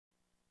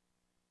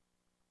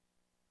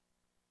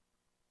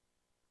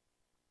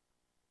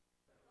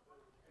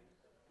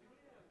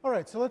All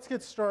right, so let's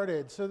get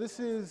started. So this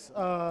is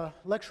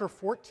lecture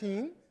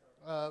 14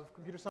 of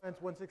Computer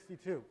Science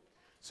 162.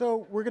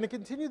 So we're going to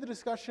continue the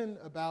discussion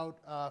about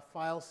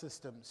file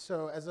systems.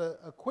 So as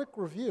a quick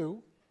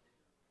review,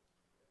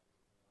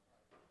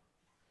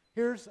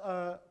 here's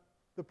the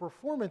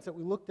performance that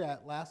we looked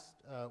at last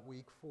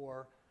week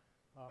for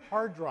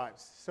hard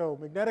drives. So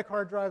magnetic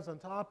hard drives on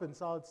top and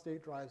solid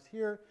state drives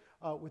here.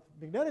 With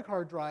magnetic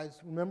hard drives,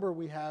 remember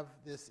we have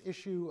this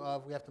issue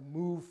of we have to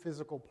move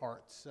physical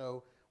parts.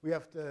 So we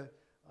have to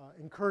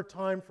incur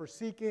time for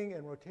seeking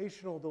and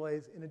rotational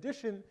delays in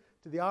addition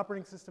to the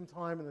operating system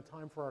time and the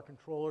time for our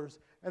controllers,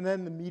 and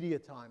then the media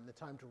time, the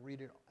time to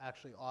read it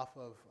actually off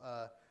of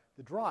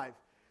the drive.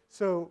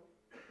 So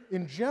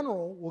in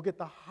general, we'll get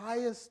the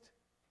highest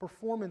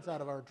performance out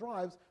of our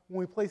drives when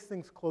we place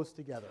things close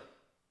together,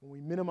 when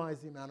we minimize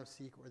the amount of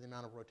seek or the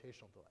amount of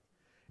rotational delay.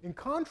 In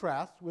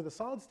contrast, with a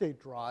solid-state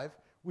drive,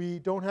 we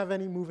don't have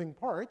any moving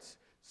parts,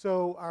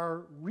 so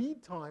our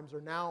read times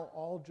are now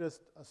all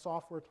just a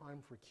software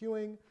time for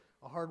queuing,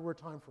 a hardware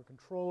time for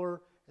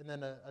controller, and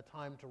then a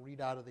time to read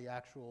out of the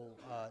actual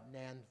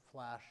NAND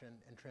flash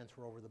and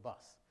transfer over the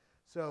bus.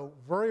 So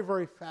very,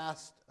 very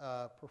fast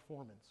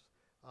performance,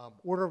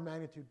 order of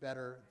magnitude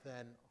better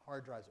than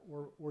hard drives,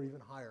 or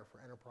even higher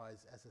for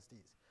enterprise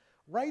SSDs.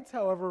 Writes,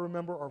 however,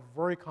 remember, are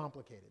very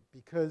complicated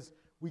because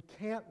we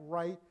can't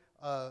write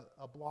a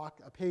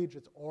page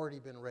that's already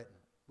been written.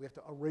 We have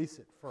to erase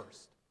it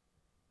first.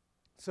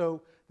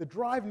 So the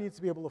drive needs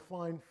to be able to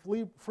find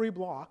free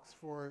blocks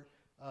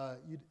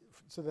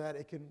so that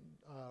it can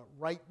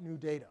write new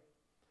data.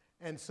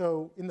 And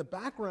so in the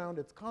background,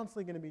 it's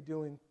constantly going to be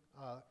doing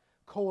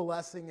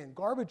coalescing and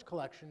garbage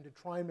collection to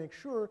try and make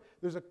sure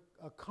there's a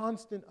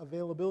constant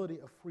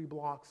availability of free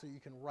blocks so you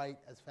can write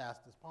as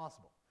fast as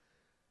possible.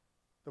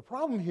 The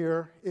problem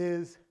here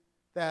is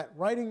that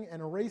writing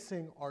and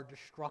erasing are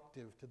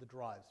destructive to the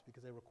drives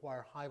because they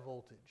require high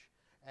voltage.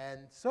 And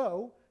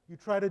so you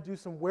try to do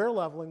some wear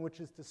leveling, which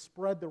is to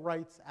spread the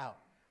writes out.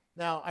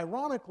 Now,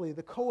 ironically,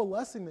 the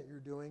coalescing that you're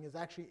doing is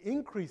actually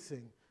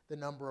increasing the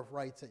number of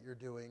writes that you're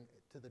doing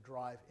to the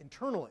drive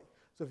internally.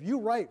 So if you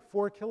write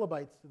 4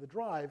 kilobytes to the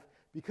drive,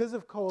 because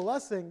of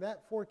coalescing,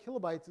 that 4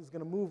 kilobytes is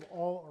going to move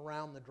all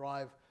around the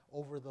drive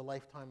over the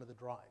lifetime of the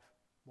drive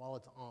while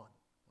it's on.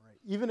 Right?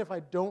 Even if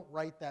I don't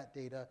write that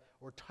data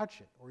or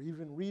touch it or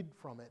even read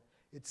from it,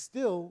 it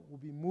still will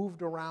be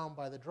moved around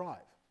by the drive.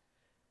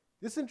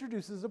 This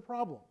introduces a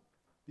problem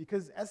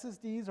because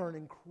SSDs are an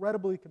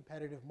incredibly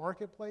competitive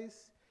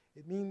marketplace.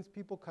 It means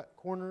people cut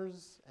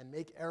corners and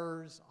make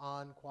errors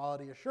on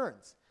quality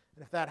assurance.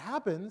 And if that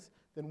happens,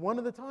 then one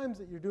of the times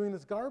that you're doing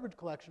this garbage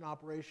collection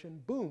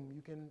operation, boom,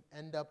 you can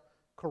end up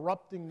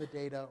corrupting the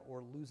data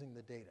or losing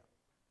the data.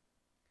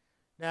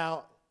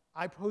 Now,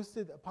 I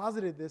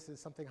posited this as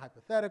something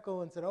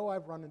hypothetical and said, oh,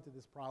 I've run into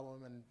this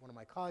problem, and one of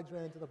my colleagues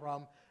ran into the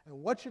problem,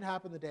 and what should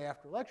happen the day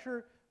after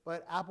lecture?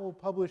 But Apple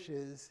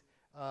publishes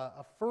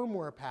a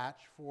firmware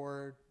patch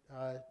for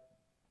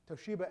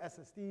Toshiba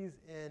SSDs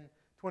in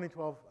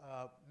 2012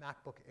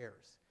 MacBook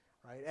Airs.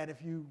 Right? And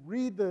if you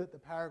read the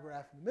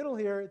paragraph in the middle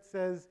here, it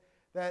says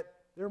that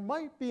there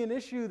might be an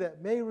issue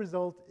that may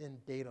result in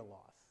data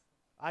loss,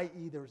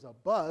 i.e. there's a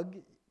bug,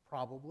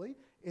 probably,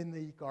 in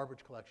the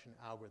garbage collection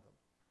algorithm.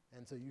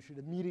 And so you should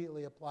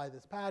immediately apply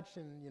this patch,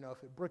 and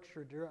if it bricks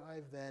your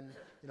drive, then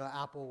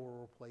Apple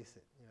will replace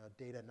it,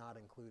 data not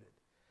included.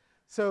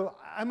 So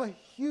I'm a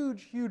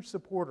huge, huge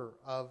supporter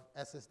of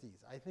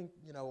SSDs. I think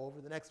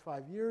over the next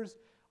 5 years,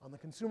 on the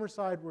consumer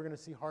side, we're going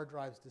to see hard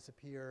drives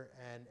disappear,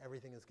 and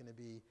everything is going to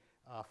be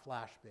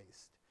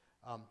flash-based.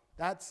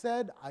 That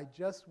said, I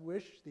just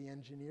wish the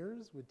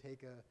engineers would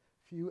take a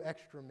few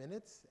extra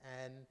minutes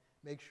and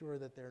make sure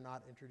that they're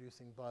not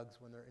introducing bugs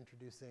when they're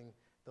introducing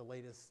the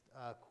latest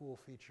cool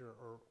feature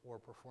or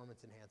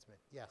performance enhancement.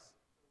 Yes?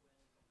 So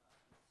when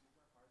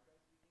consumer hard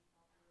drives became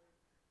popular,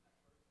 at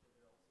first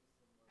were there also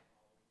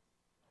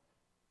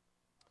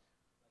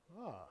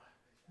similar problems?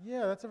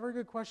 Yeah, that's a very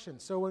good question.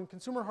 So when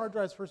consumer hard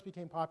drives first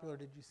became popular,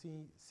 did you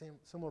see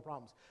similar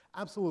problems?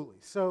 Absolutely.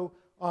 So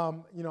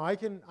I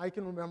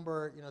can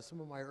remember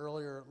some of my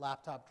earlier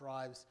laptop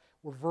drives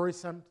were very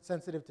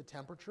sensitive to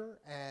temperature,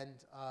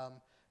 and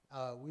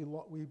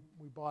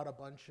we bought a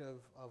bunch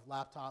of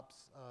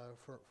laptops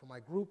for my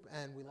group,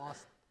 and we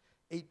lost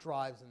 8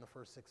 drives in the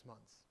first 6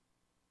 months.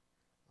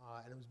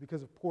 And it was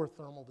because of poor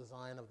thermal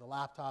design of the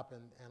laptop,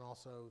 and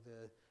also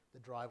the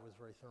drive was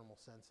very thermal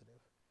sensitive.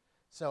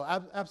 So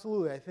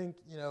absolutely, I think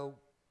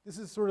this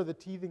is sort of the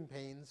teething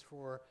pains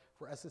for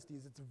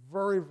SSDs. It's a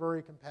very,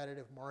 very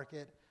competitive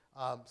market.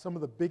 Some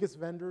of the biggest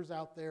vendors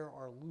out there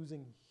are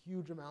losing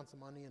huge amounts of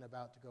money and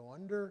about to go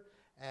under,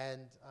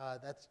 and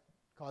that's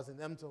causing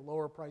them to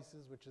lower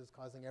prices, which is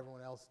causing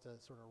everyone else to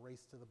sort of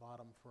race to the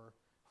bottom for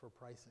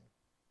pricing.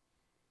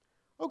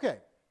 Okay.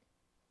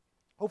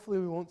 Hopefully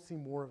we won't see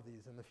more of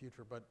these in the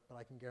future, but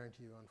I can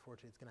guarantee you,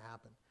 unfortunately, it's going to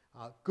happen.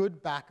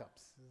 Good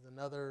backups is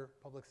another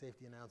public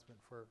safety announcement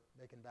for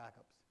making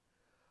backups.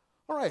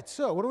 All right,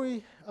 so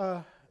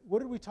what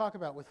did we talk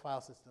about with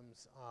file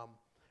systems?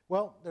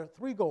 Well, there are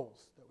 3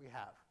 goals that we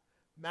have.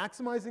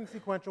 maximizing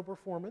sequential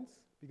performance,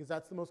 because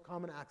that's the most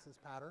common access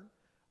pattern,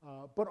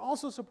 but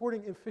also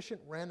supporting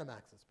efficient random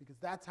access, because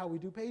that's how we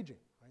do paging.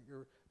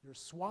 Right? Your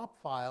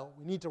swap file,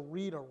 we need to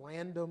read a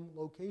random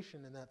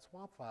location in that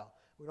swap file.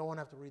 We don't want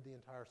to have to read the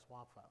entire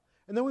swap file.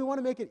 And then we want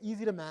to make it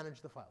easy to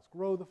manage the files,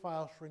 grow the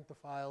files, shrink the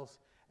files,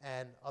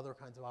 and other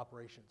kinds of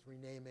operations,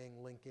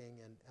 renaming, linking,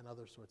 and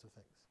other sorts of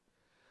things.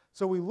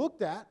 So we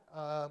looked at,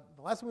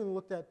 the last thing we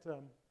looked at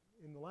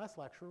in the last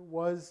lecture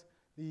was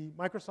the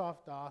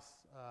Microsoft DOS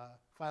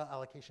file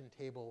allocation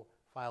table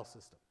file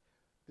system.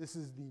 This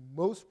is the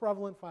most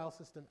prevalent file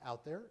system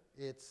out there.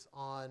 It's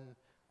on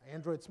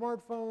Android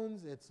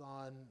smartphones. It's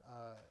on,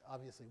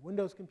 obviously,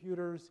 Windows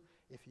computers.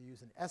 If you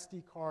use an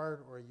SD card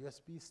or a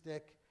USB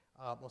stick,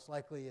 most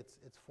likely it's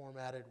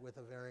formatted with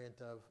a variant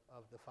of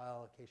the file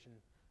allocation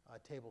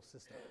table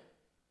system.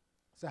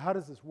 So how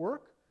does this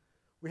work?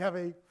 We have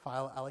a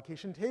file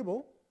allocation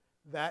table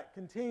that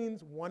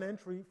contains one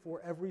entry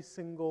for every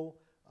single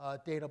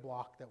data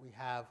block that we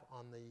have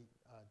on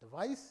the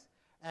device.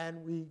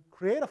 And we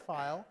create a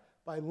file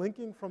by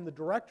linking from the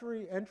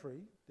directory entry.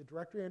 The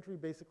directory entry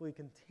basically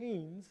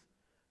contains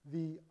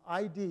the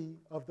ID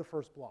of the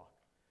first block.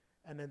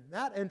 And then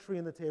that entry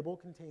in the table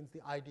contains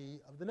the ID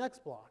of the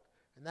next block.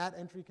 And that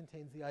entry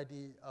contains the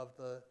ID of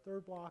the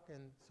third block,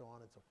 and so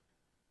on and so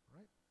forth. All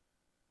right?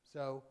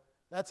 So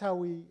that's how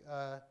we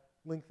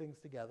link things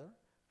together.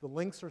 The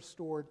links are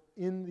stored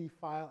in the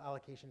file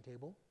allocation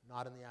table,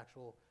 not in the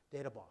actual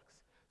data blocks.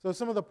 So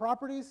some of the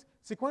properties,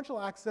 sequential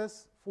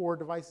access for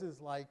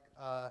devices like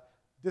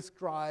disk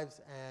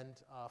drives and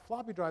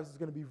floppy drives is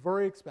going to be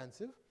very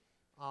expensive,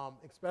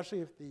 especially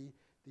if the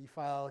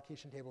file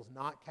allocation table is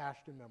not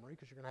cached in memory,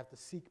 because you're going to have to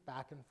seek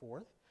back and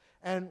forth.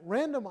 And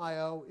random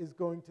access is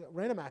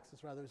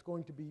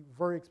going to be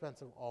very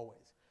expensive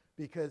always,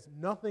 because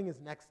nothing is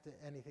next to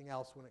anything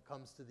else when it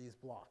comes to these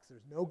blocks.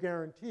 There's no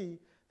guarantee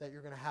that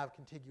you're going to have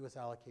contiguous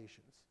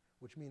allocations,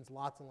 which means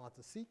lots and lots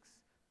of seeks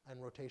and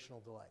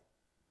rotational delay,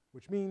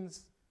 which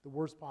means the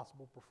worst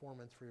possible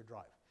performance for your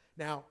drive.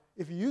 Now,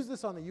 if you use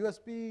this on a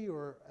USB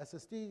or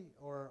SSD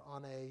or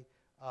on a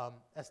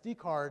SD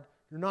card,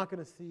 you're not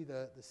going to see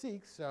the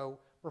seeks, so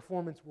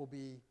performance will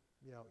be,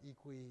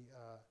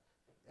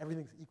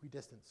 everything's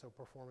equidistant, so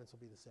performance will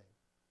be the same.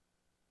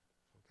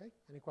 Okay,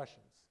 any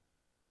questions?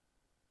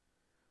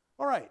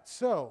 All right,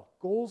 so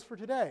goals for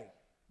today.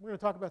 We're going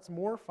to talk about some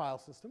more file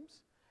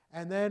systems,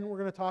 and then we're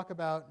going to talk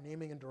about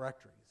naming and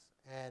directories.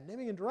 And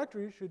naming and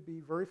directories should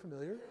be very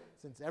familiar,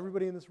 since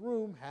everybody in this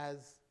room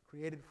has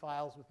created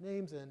files with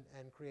names and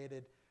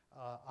created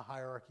a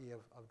hierarchy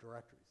of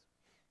directories.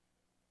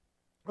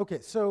 Okay,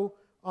 so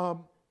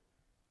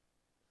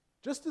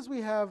just as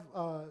we have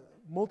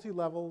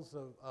multi-levels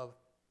of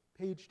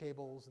page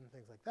tables and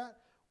things like that,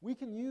 we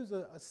can use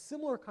a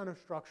similar kind of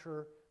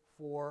structure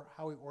for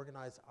how we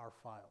organize our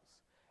files.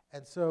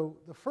 And so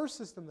the first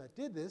system that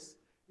did this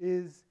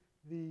is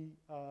the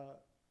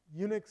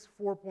Unix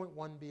 4.1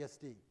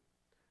 BSD.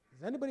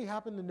 Does anybody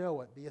happen to know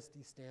what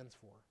BSD stands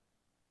for?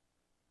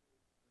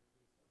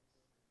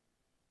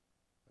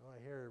 Oh,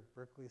 I hear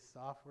Berkeley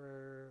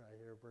Software, I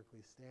hear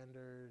Berkeley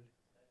Standard.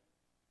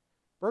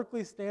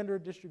 Berkeley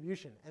Standard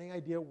Distribution. Any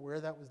idea where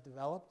that was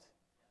developed?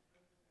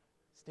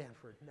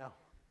 Stanford, no.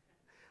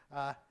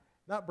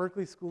 Not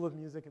Berkeley School of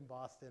Music in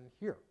Boston,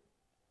 here,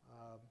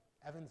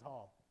 Evans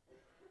Hall.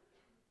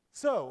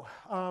 So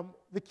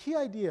the key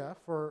idea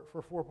for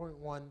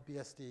 4.1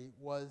 BSD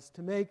was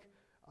to make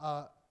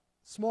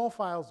small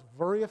files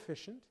very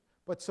efficient,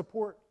 but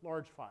support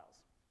large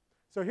files.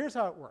 So here's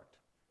how it worked.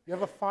 You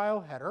have a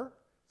file header.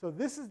 So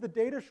this is the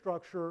data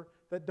structure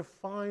that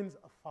defines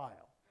a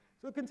file.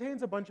 So it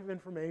contains a bunch of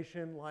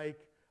information like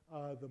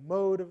the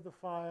mode of the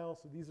file.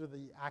 So these are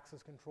the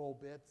access control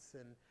bits,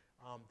 and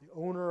the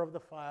owner of the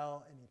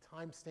file, any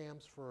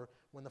timestamps for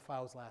when the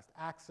file was last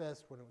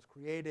accessed, when it was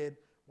created,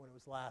 when it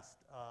was last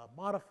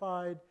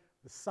modified,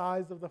 the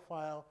size of the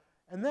file,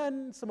 and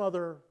then some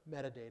other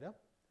metadata,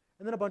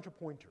 and then a bunch of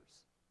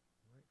pointers.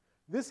 Right?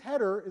 This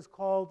header is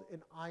called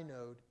an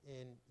inode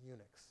in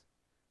Unix.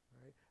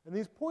 Right? And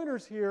these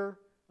pointers here,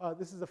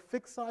 this is a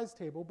fixed size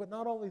table, but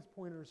not all these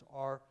pointers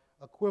are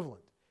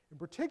equivalent. In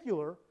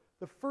particular,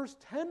 the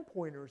first 10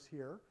 pointers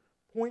here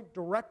point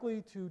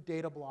directly to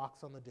data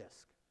blocks on the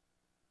disk.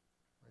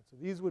 Right? So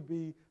these would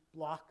be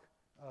block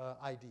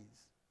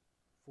IDs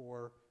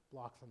for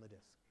blocks on the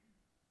disk.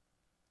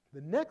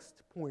 The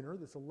next pointer,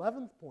 this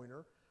 11th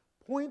pointer,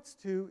 points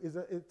to,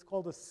 it's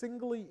called a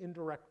singly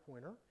indirect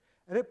pointer,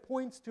 and it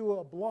points to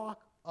a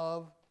block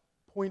of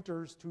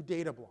pointers to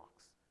data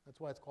blocks. That's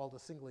why it's called a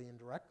singly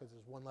indirect, because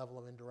there's one level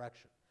of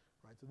indirection.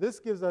 Right? So this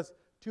gives us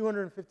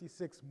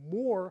 256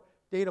 more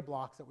data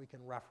blocks that we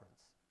can reference.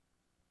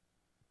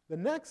 The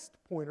next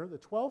pointer, the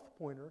 12th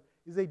pointer,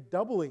 is a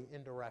doubly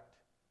indirect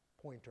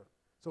pointer.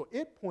 So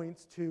it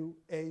points to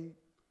a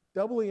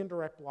doubly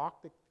indirect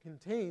block that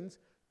contains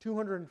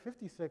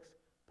 256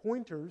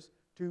 pointers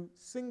to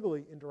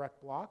singly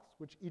indirect blocks,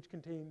 which each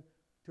contain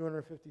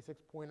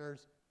 256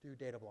 pointers to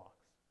data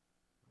blocks.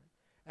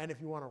 Right? And if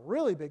you want a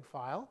really big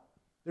file,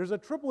 There's a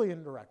triply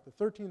indirect. The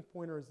 13th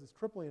pointer is this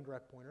triply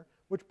indirect pointer,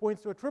 which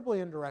points to a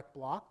triply indirect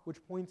block, which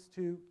points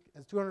to,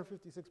 as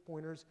 256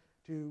 pointers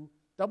to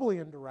doubly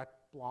indirect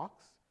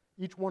blocks.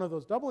 Each one of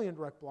those doubly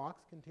indirect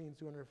blocks contains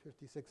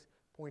 256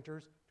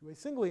 pointers to a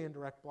singly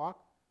indirect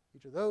block.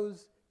 Each of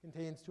those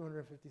contains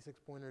 256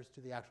 pointers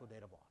to the actual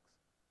data blocks.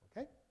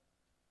 Okay?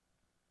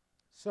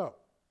 So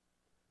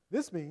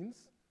this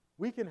means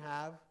we can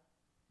have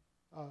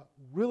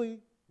really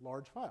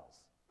large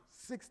files,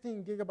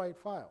 16 gigabyte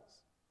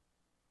files.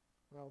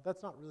 Well,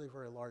 that's not really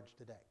very large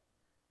today.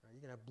 Right?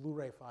 You can have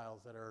Blu-ray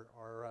files that are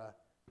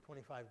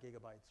 25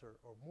 gigabytes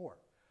or more.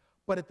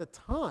 But at the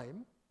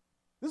time,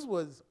 this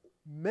was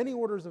many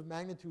orders of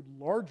magnitude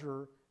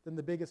larger than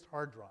the biggest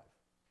hard drive.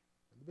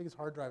 The biggest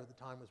hard drive at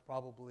the time was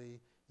probably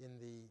in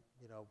the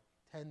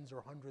tens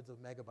or hundreds of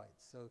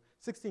megabytes. So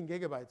 16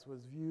 gigabytes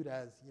was viewed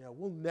as,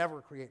 we'll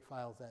never create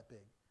files that big.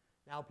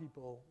 Now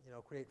people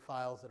create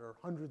files that are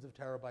hundreds of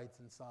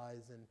terabytes in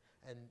size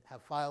and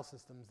have file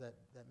systems that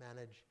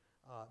manage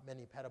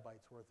many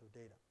petabytes worth of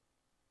data.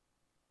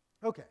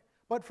 Okay,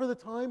 but for the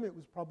time, it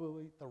was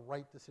probably the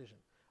right decision.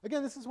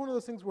 Again, this is one of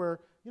those things where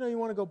you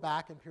want to go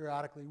back and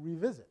periodically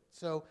revisit.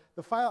 So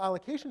the file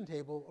allocation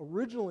table,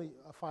 originally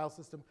a file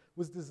system,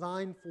 was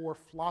designed for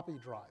floppy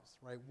drives,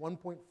 right?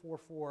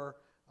 1.44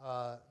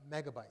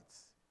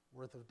 megabytes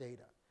worth of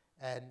data.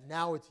 And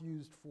now it's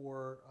used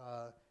for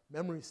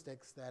memory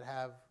sticks that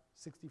have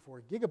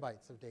 64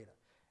 gigabytes of data.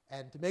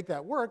 And to make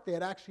that work, they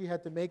actually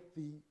had to make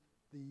the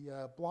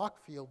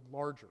block field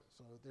larger.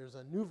 So there's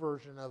a new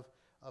version of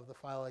the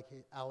file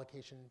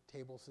allocation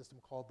table system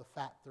called the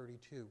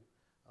FAT32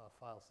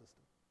 file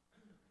system.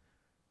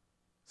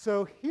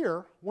 So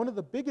here, one of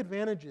the big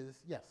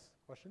advantages, yes,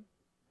 question?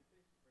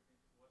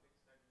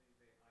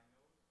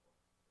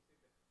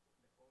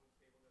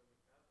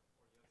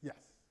 Yes.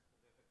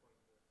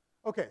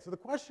 Okay, so the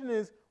question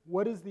is,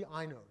 what is the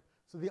inode?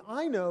 So the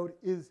inode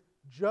is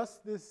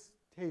just this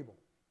table.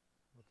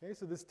 Okay,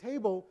 so this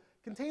table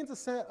contains a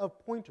set of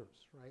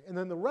pointers, right? And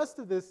then the rest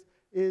of this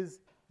is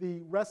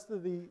the rest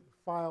of the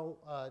file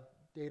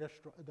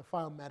the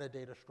file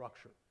metadata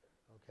structure,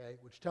 okay,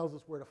 which tells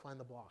us where to find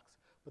the blocks.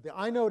 But the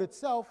inode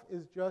itself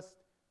is just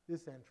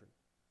this entry.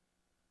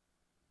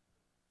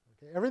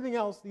 Okay, everything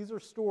else, these are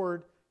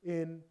stored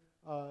in,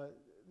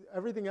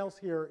 everything else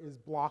here is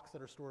blocks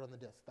that are stored on the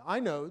disk. The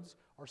inodes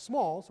are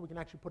small, so we can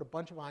actually put a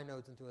bunch of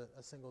inodes into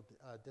a single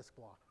disk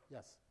block.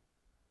 Yes?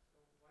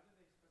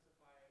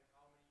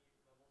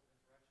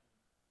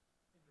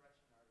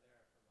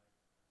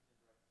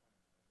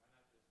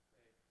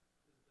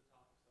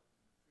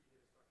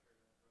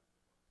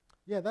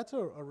 Yeah, that's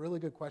a really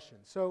good question.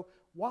 So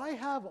why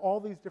have all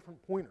these different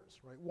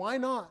pointers, right? Why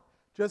not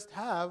just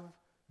have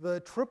the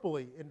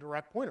triply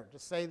indirect pointer?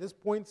 Just say this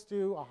points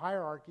to a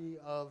hierarchy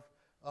of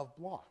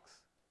blocks.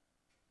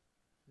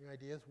 Any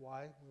ideas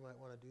why we might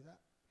want to do that?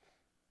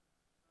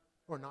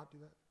 Or not do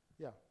that?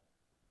 Yeah.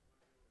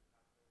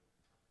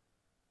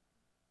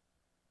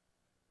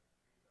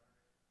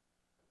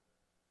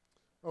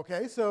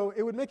 Okay, so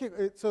it would make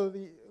it, so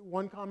the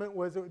one comment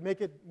was it would make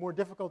it more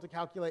difficult to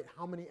calculate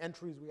how many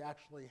entries we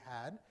actually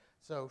had.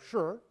 So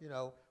sure,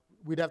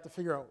 we'd have to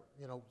figure out,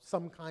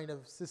 some kind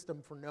of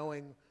system for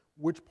knowing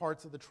which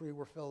parts of the tree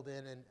were filled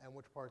in and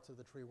which parts of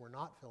the tree were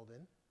not filled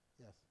in.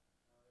 Yes?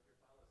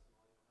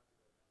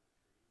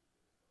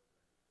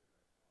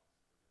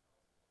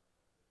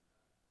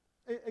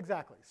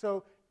 Exactly.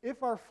 So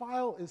if our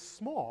file is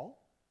small,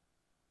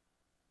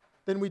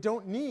 then we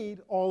don't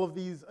need all of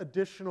these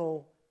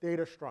additional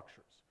data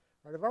structures.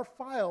 Right? If our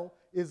file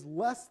is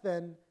less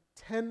than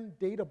 10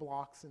 data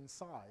blocks in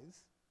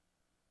size,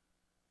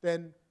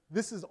 then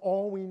this is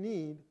all we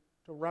need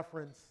to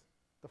reference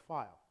the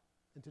file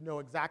and to know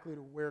exactly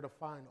where to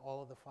find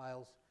all of the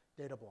file's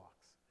data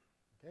blocks.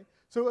 Okay?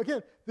 So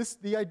again,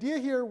 the idea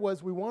here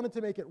was we wanted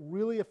to make it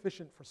really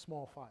efficient for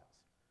small files.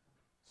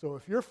 So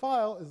if your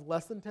file is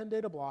less than 10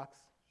 data blocks,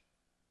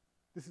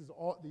 this is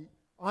all, the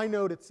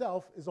inode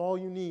itself is all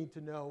you need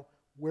to know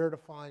where to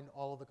find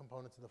all of the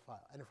components of the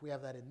file. And if we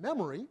have that in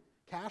memory,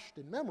 cached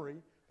in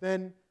memory,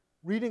 then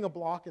reading a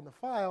block in the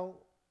file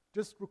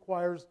just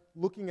requires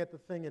looking at the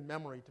thing in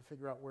memory to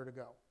figure out where to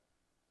go.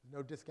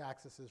 No disk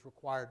access is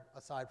required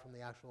aside from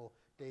the actual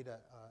data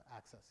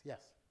access.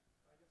 Yes?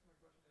 I guess my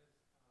question is,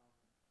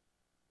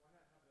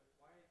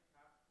 why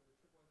cap for the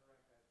triple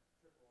indirect at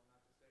triple and not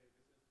just say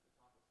this is the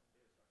top of some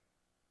data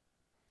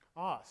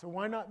structure? So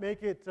why not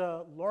make it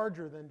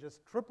larger than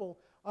just triple?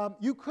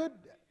 You could,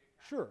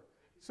 sure.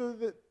 So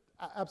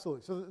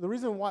absolutely. So the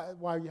reason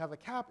why you have a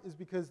cap is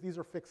because these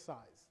are fixed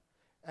size.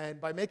 And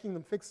by making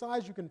them fixed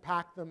size, you can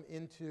pack them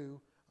into,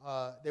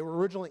 they were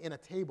originally in a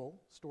table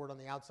stored on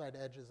the outside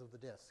edges of the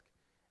disk.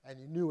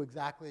 And you knew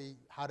exactly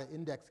how to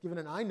index. Given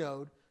an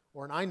inode,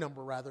 or an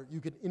inumber rather,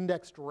 you could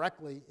index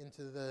directly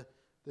into the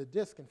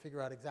disk and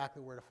figure out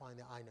exactly where to find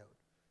the inode.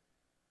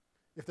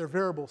 If they're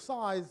variable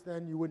size,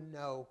 then you wouldn't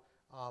know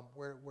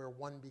where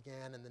one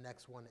began and the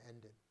next one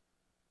ended.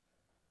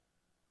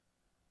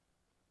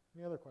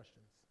 Any other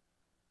questions?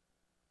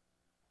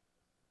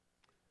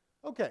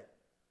 Okay,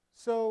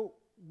 so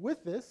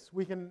with this,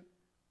 we can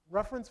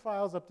reference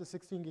files up to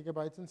 16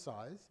 gigabytes in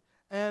size,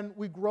 and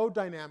we grow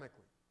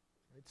dynamically.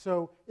 Right?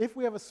 So if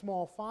we have a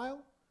small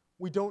file,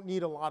 we don't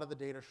need a lot of the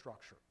data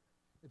structure.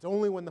 It's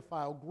only when the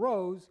file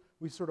grows,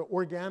 we sort of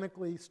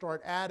organically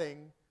start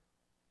adding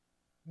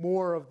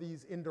more of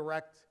these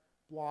indirect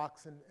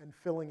blocks and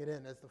filling it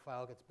in as the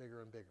file gets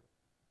bigger and bigger.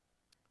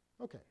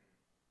 Okay.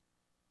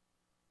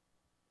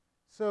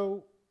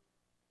 So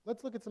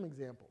let's look at some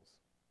examples.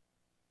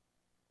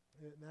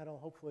 And that'll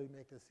hopefully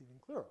make this even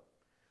clearer.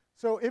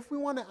 So if we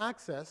want to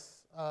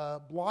access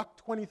block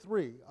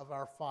 23 of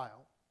our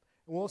file,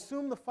 and we'll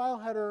assume the file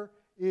header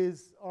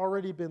is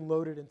already been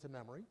loaded into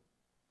memory,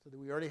 so that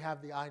we already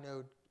have the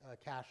inode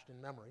cached in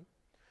memory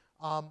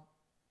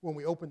when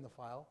we open the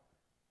file,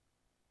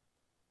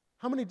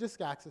 how many disk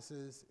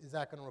accesses is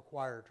that going to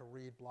require to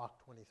read block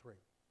 23?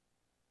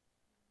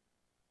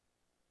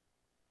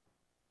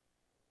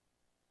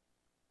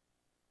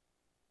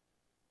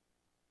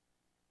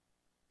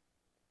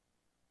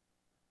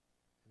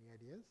 Any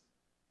ideas?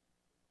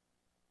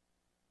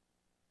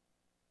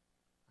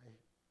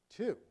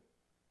 2.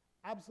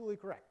 Absolutely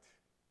correct.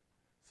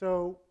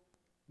 So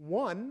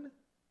 1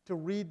 to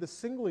read the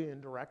singly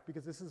indirect,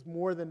 because this is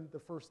more than the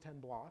first 10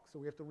 blocks, so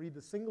we have to read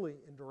the singly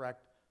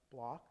indirect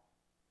block,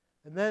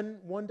 and then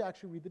 1 to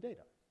actually read the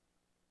data.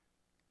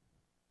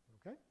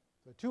 Okay?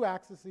 So 2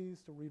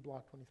 accesses to read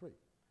block 23.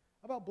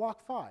 How about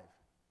block 5?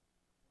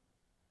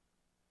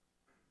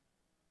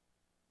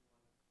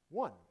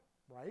 1,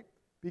 right?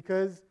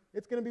 Because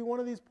it's going to be one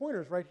of these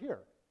pointers right here,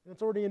 and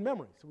it's already in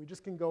memory, so we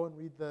just can go and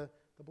read the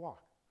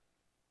block.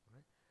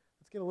 Right?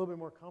 Let's get a little bit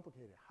more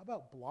complicated. How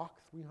about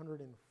block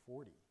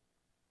 340?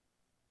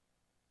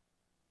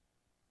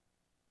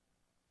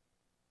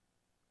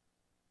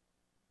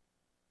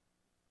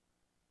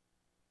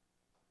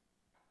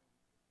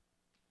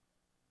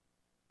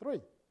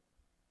 Three,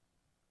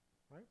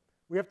 right?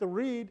 We have to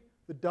read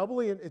the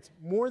doubly, and it's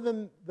more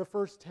than the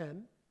first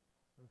 10,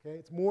 okay?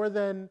 It's more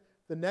than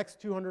the next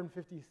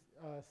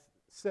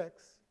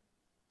 256,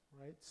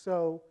 right?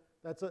 So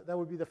that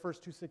would be the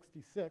first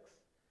 266.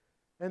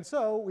 And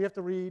so we have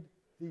to read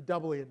the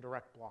doubly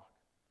indirect block.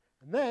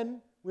 And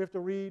then we have to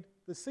read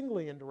the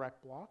singly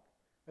indirect block,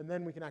 and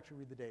then we can actually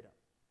read the data.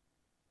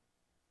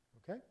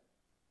 Okay?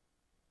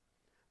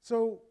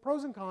 So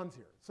pros and cons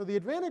here. So the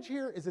advantage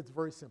here is it's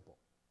very simple,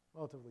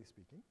 relatively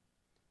speaking.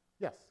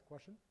 Yes,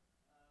 question?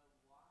 Why the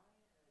pointers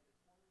only go to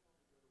one block at the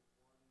end?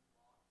 Is that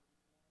by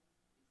choice?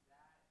 Did you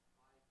have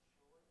it go that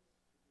you're going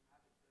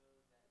to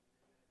feed to 2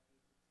 blocks?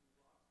 The first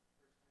time you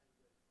go to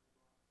 20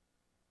 blocks?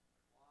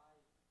 Why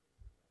is it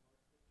mostly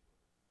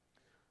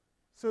choice?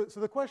 So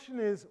the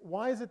question is,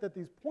 why is it that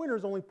these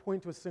pointers only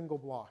point to a single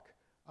block?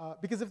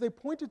 Because if they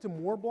pointed to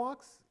more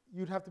blocks,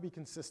 you'd have to be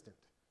consistent.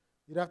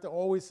 You'd have to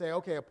always say,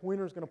 okay, a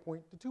pointer is going to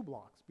point to 2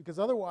 blocks. Because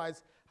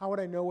otherwise, how would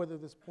I know whether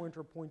this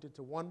pointer pointed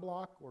to 1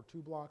 block or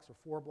 2 blocks or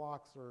 4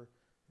 blocks or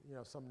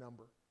some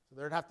number? So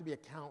there'd have to be a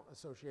count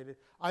associated.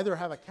 Either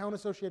have a count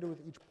associated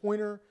with each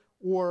pointer,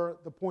 or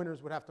the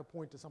pointers would have to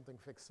point to something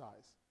fixed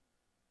size.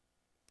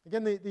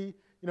 Again,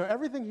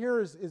 everything here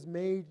is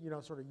made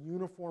sort of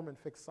uniform and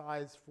fixed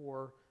size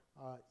for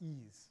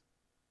ease,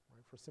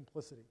 right, for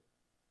simplicity.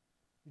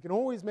 You can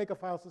always make a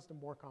file system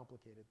more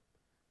complicated.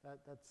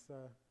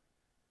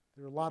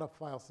 There are a lot of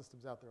file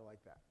systems out there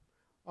like that.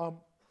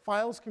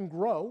 Files can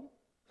grow.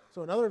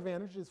 So another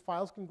advantage is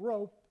files can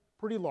grow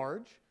pretty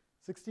large.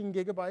 16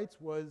 gigabytes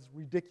was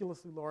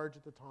ridiculously large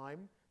at the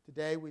time.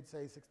 Today we'd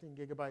say 16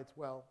 gigabytes,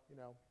 well,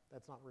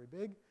 that's not very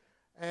big.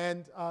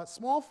 And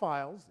small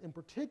files, in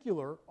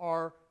particular,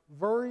 are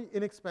very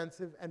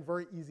inexpensive and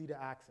very easy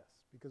to access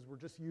because we're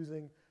just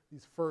using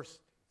these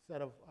first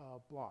set of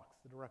blocks,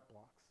 the direct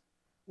blocks.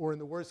 Or in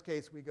the worst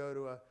case, we go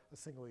to a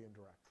singly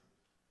indirect.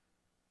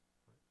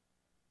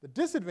 The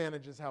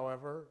disadvantages,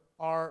 however,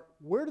 are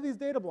where do these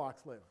data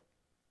blocks live?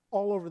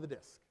 All over the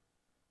disk.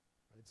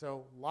 Right?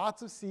 So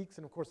lots of seeks,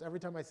 and of course, every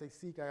time I say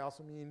seek, I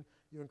also mean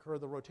you incur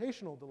the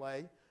rotational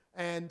delay.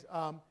 And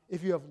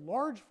if you have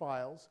large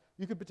files,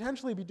 you could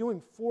potentially be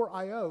doing 4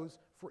 IOs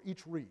for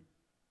each read.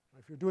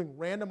 If you're doing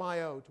random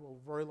IO to a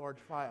very large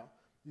file,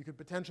 you could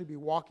potentially be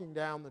walking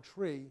down the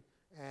tree,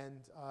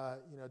 and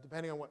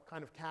depending on what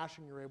kind of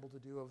caching you're able to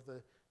do of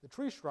the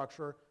tree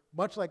structure,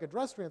 much like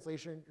address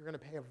translation, you're going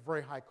to pay a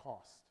very high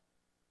cost.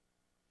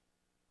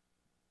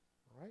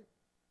 All right?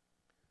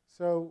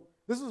 So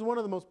this is one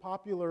of the most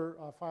popular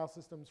file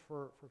systems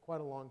for quite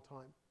a long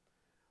time.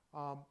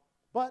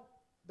 But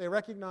they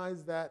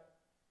recognized that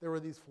there were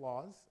these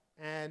flaws,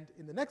 and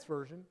in the next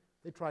version,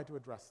 they tried to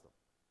address them.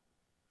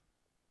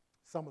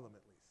 Some of them,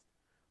 at least.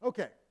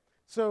 Okay,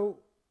 so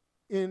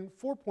in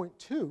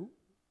 4.2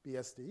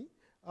 BSD,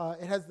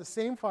 it has the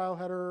same file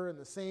header and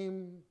the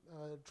same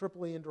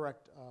triply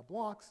indirect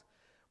blocks,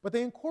 but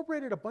they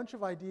incorporated a bunch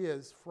of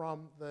ideas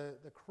from the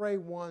Cray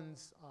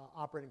 1's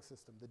operating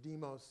system, the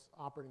Demos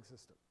operating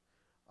system.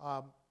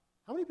 How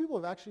many people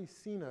have actually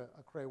seen a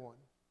Cray 1?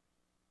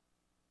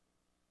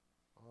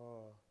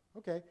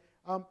 Okay.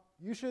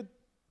 You should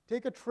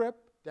take a trip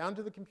down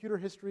to the Computer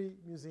History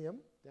Museum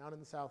down in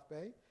the South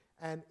Bay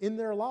And in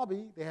their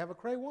lobby, they have a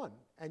Cray 1,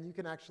 and you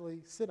can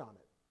actually sit on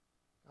it.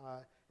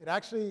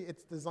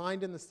 It's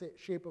designed in the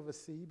shape of a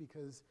C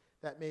because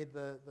that made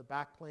the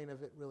back plane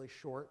of it really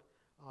short,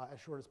 as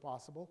short as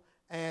possible.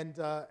 And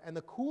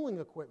the cooling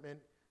equipment,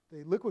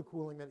 the liquid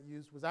cooling that it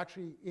used, was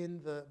actually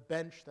in the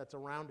bench that's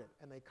around it.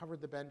 And they covered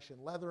the bench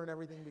in leather and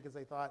everything because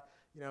they thought,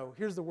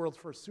 here's the world's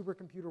first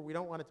supercomputer. We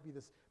don't want it to be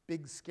this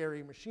big,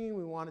 scary machine.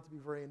 We want it to be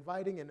very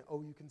inviting, and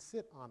you can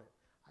sit on it.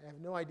 I have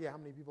no idea how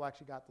many people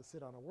actually got to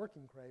sit on a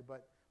working Cray,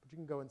 but you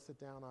can go and sit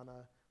down on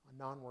a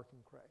non-working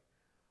Cray.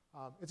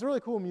 It's a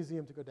really cool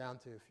museum to go down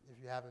to if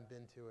you haven't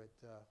been to it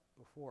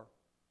before.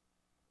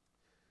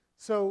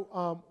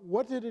 So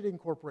what did it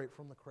incorporate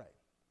from the Cray?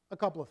 A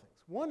couple of things.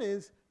 One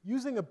is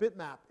using a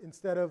bitmap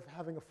instead of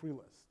having a free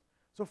list.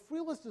 So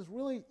free list is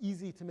really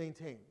easy to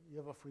maintain. You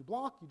have a free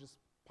block, you just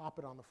pop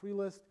it on the free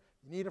list.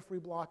 You need a free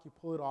block, you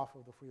pull it off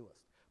of the free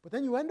list. But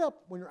then you end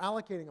up, when you're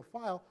allocating a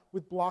file,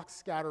 with blocks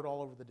scattered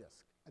all over the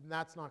disk. And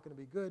that's not going to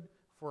be good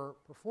for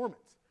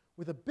performance.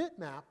 With a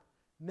bitmap,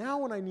 now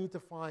when I need to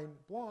find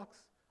blocks,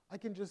 I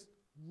can just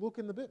look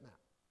in the bitmap,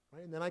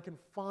 right? And then I can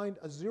find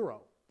a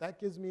 0. That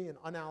gives me an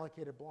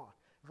unallocated block.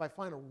 If I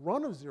find a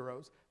run of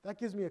zeros, that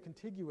gives me a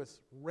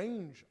contiguous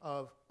range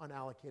of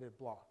unallocated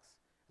blocks.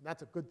 And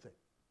that's a good thing.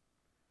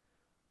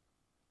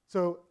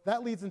 So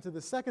that leads into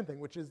the second thing,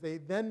 which is they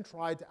then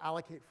tried to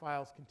allocate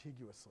files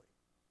contiguously.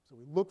 So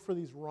we look for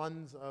these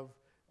runs of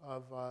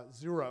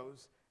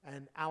zeros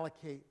and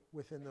allocate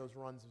within those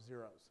runs of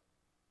zeros.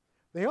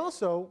 They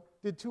also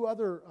did two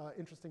other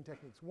interesting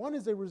techniques. One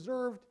is they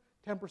reserved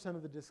 10%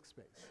 of the disk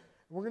space.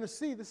 And we're going to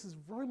see this is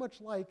very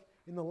much like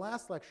in the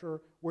last lecture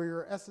where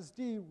your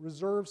SSD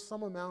reserves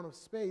some amount of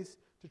space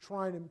to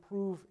try and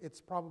improve its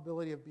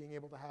probability of being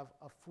able to have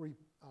a free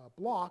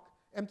block,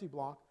 empty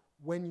block,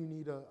 when you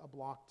need a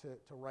block to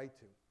write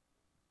to.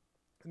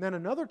 And then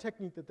another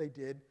technique that they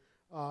did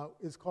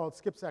is called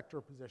skip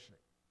sector positioning.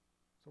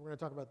 So we're going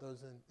to talk about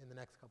those in the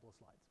next couple of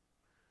slides.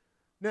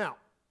 Now,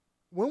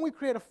 when we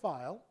create a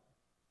file,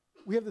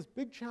 we have this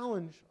big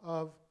challenge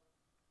of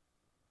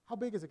how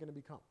big is it going to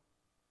become?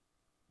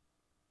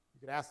 You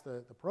could ask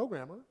the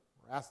programmer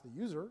or ask the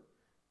user.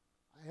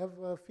 I have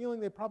a feeling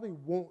they probably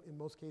won't, in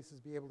most cases,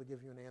 be able to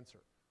give you an answer.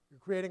 You're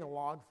creating a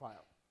log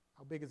file.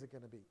 How big is it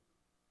going to be?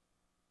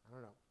 I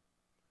don't know.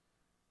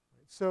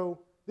 Right? So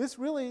this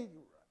really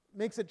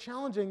makes it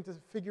challenging to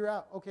figure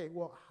out, okay,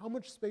 well, how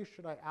much space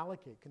should I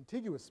allocate,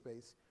 contiguous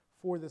space,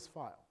 for this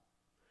file?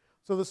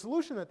 So the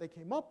solution that they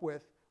came up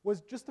with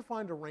was just to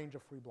find a range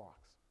of free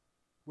blocks,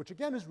 which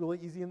again is really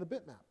easy in the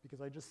bitmap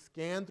because I just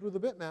scan through the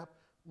bitmap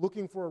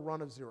looking for a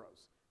run of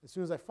zeros. As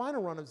soon as I find a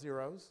run of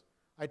zeros,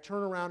 I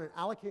turn around and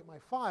allocate my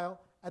file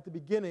at the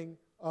beginning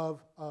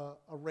of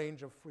a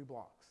range of free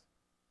blocks.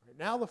 Right,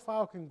 now the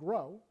file can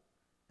grow,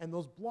 and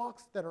those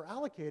blocks that are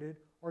allocated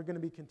are going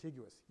to be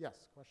contiguous.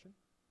 Yes, question?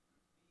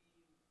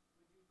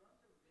 Would you run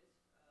the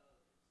risk of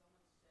if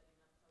someone's setting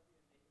up something and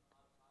making a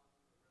lot of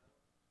files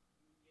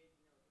in a row,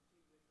 you get,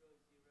 contiguous row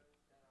zeros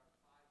that are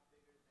 5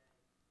 bigger than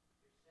your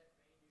set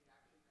range, you'd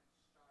actually then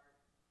start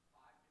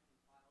 5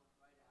 different files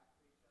right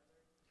after each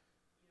other?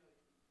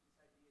 This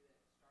idea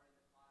that starting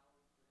the file would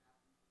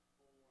happen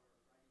before writing in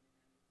any of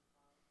the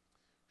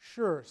files?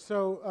 Sure.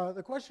 So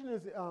the question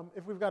is,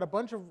 if we've got a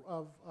bunch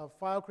of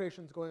file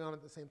creations going on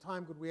at the same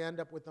time, could we end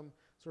up with them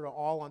sort of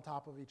all on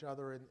top of each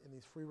other in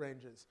these free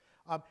ranges?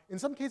 In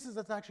some cases,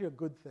 that's actually a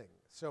good thing.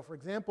 So for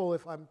example,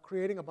 if I'm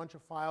creating a bunch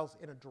of files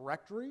in a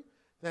directory,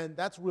 then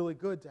that's really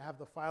good to have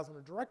the files in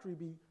a directory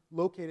be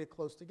located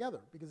close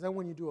together. Because then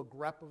when you do a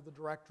grep of the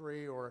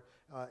directory, or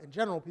in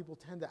general, people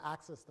tend to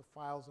access the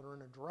files that are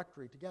in a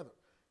directory together.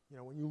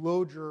 When you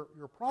load your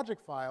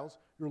project files,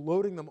 you're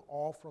loading them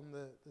all from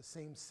the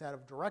same set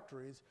of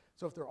directories.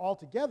 So if they're all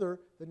together,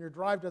 then your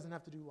drive doesn't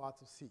have to do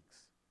lots of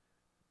seeks.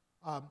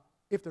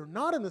 If they're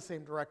not in the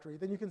same directory,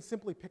 then you can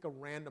simply pick a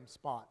random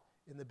spot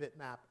in the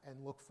bitmap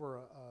and look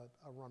for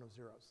a run of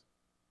zeros.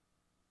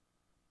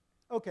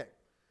 Okay,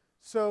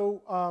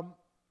 so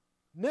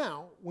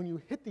now when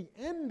you hit the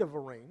end of a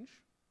range,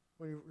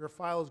 when your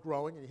file is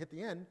growing and you hit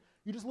the end,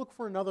 you just look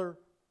for another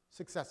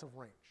successive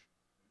range.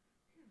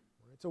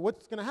 So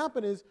what's going to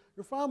happen is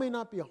your file may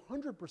not be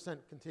 100%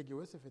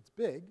 contiguous if it's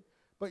big,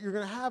 but you're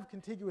going to have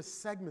contiguous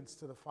segments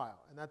to the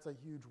file, and that's a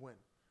huge win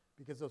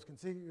because those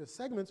contiguous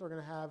segments are going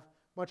to have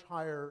much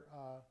higher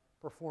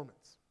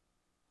performance.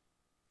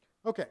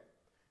 Okay,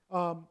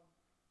 and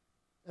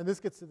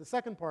this gets to the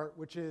second part,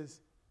 which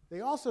is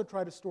they also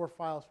try to store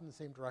files from the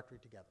same directory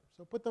together.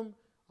 So put them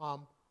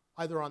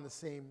either on the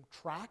same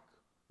track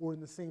or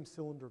in the same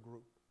cylinder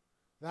group.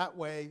 That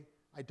way,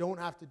 I don't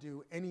have to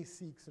do any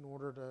seeks in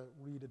order to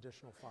read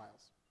additional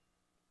files.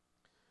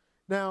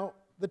 Now,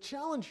 the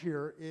challenge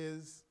here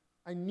is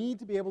I need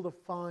to be able to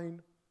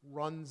find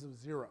runs of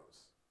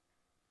zeros.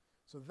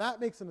 So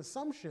that makes an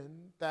assumption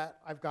that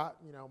I've got,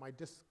 my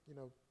disk,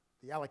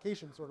 the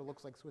allocation sort of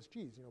looks like Swiss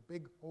cheese,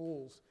 big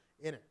holes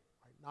in it,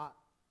 right? Not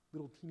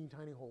little teeny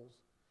tiny holes.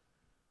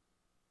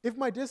 If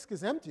my disk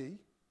is empty,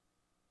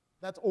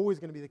 that's always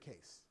going to be the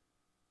case.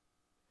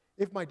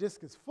 If my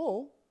disk is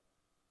full,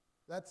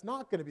 that's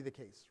not going to be the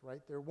case,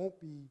 right? There won't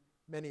be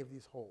many of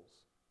these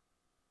holes.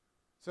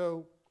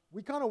 So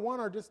we kind of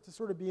want our disk to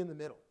sort of be in the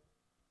middle.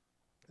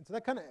 And so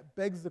that kind of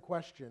begs the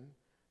question,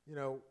 you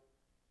know,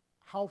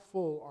 how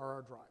full are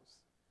our drives?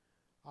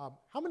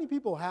 How many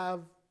people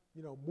have,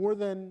 you know, more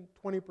than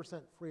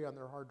 20% free on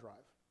their hard drive?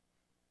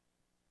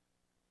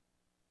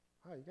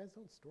 Wow, you guys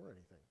don't store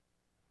anything.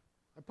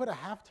 I put a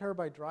 0.5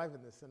 terabyte drive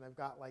in this, and I've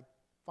got like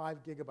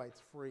 5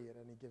 gigabytes free at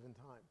any given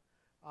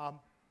time.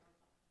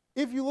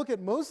 If you look at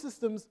most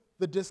systems,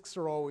 the disks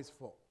are always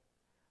full.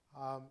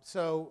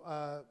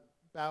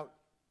 About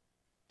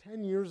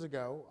 10 years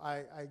ago,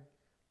 I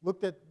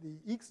looked at the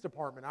EECS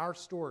department, our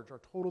storage, our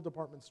total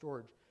department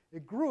storage.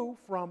 It grew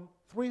from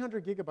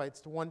 300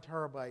 gigabytes to 1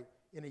 terabyte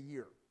in a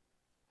year.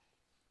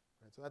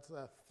 Right, so that's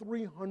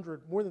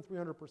more than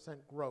 300%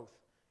 growth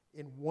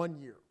in 1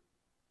 year.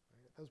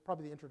 Right, that was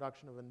probably the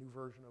introduction of a new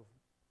version of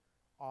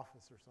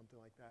Office or something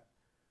like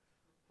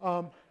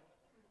that.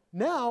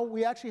 Now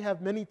we actually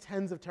have many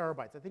tens of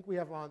terabytes. I think we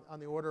have on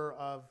the order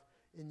of,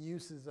 in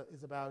use,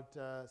 is about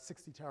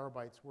 60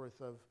 terabytes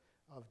worth of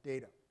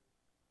data.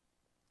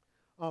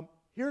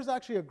 Here's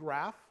actually a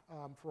graph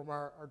from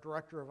our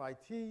director of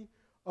IT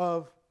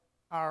of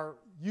our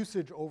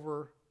usage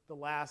over the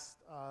last,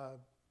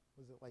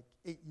 was it like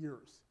 8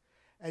 years.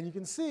 And you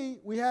can see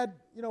we had,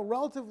 you know,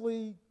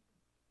 relatively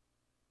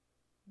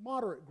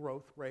moderate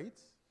growth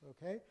rates,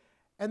 okay?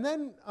 And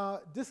then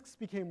disks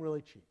became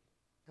really cheap.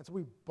 And so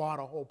we bought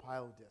a whole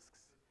pile of disks.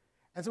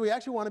 And so we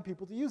actually wanted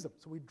people to use them.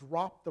 So we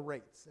dropped the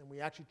rates, and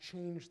we actually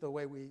changed the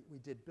way we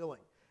did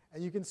billing.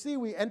 And you can see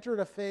we entered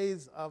a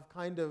phase of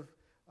kind of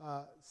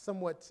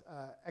somewhat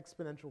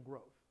exponential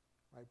growth,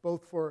 right?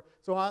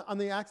 So on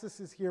the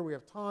axis here we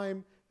have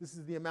time. This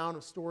is the amount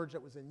of storage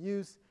that was in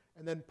use.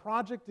 And then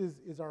project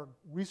is our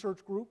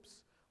research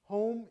groups.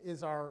 Home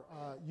is our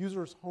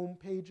users' home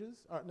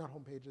pages, not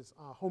home pages,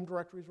 home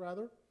directories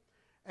rather.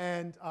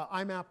 And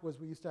IMAP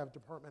we used to have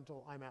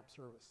departmental IMAP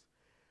service.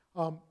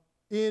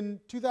 In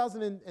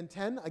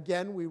 2010,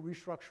 again, we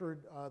restructured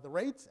the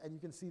rates, and you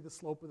can see the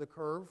slope of the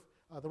curve.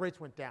 The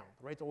rates went down.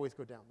 The rates always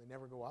go down. They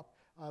never go up.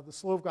 The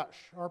slope got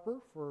sharper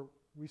for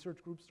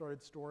research groups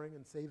started storing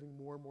and saving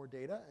more and more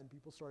data, and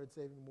people started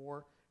saving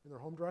more in their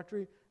home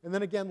directory. And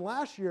then again,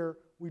 last year,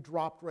 we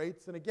dropped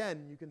rates, and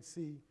again, you can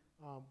see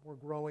we're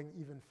growing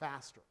even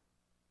faster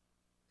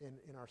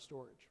in our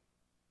storage.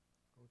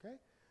 Okay?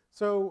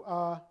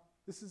 So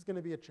this is going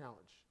to be a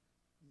challenge.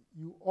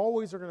 You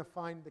always are going to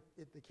find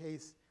the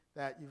case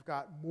that you've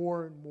got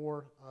more and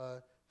more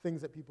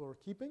things that people are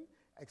keeping,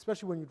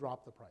 especially when you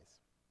drop the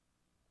price.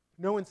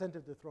 No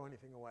incentive to throw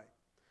anything away.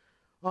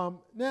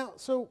 Now,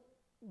 so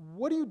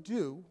what do you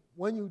do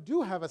when you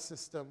do have a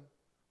system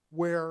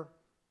where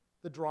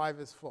the drive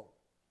is full?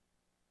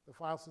 The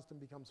file system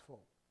becomes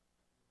full.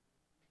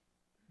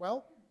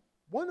 Well,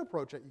 one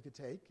approach that you could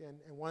take,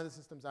 and one of the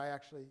systems I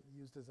actually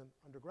used as an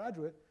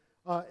undergraduate,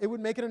 it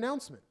would make an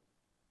announcement.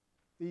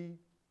 The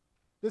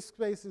disk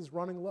space is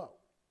running low.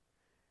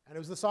 And it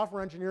was the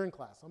software engineering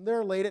class. I'm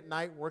there late at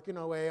night working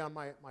away on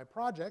my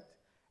project,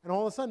 and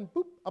all of a sudden,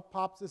 boop, up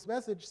pops this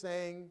message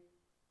saying,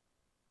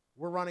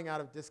 we're running out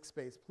of disk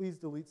space. Please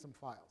delete some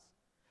files.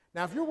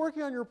 Now, if you're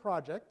working on your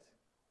project,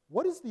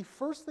 what is the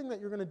first thing that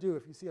you're going to do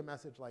if you see a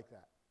message like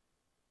that?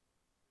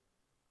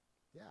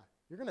 Yeah,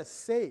 you're going to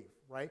save,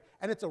 right?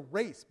 And it's a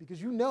race, because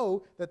you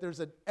know that there's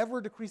an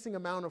ever-decreasing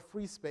amount of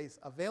free space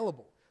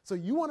available. So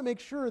you want to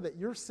make sure that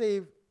your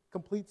save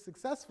completes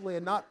successfully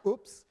and not,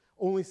 oops,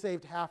 only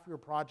saved half your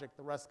project,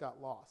 the rest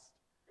got lost.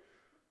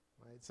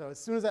 Right? So as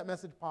soon as that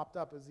message popped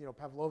up, as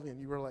Pavlovian,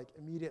 you were like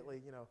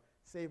immediately,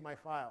 save my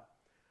file.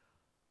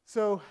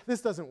 So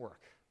this doesn't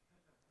work,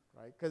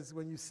 right? Because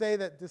when you say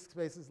that disk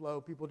space is low,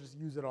 people just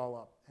use it all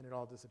up, and it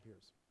all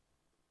disappears.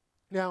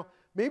 Now,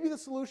 maybe the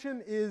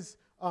solution is,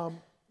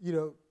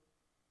 you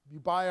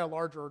buy a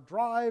larger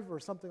drive or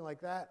something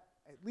like that.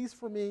 At least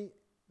for me,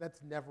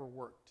 that's never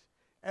worked.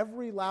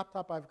 Every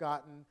laptop I've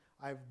gotten,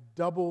 I've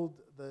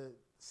doubled the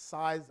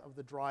size of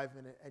the drive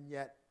in it, and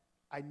yet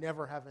I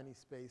never have any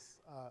space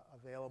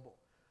available.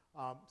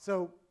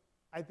 So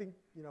I think,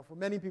 for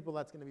many people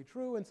that's going to be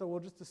true, and so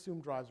we'll just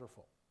assume drives are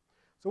full.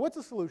 So what's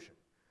the solution?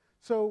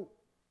 So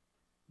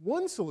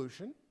one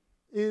solution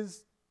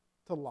is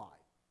to lie.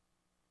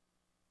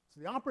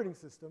 So the operating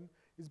system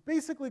is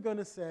basically going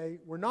to say,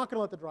 we're not going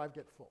to let the drive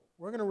get full.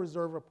 We're going to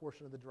reserve a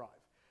portion of the drive.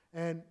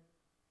 And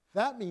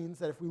that means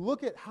that if we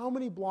look at how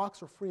many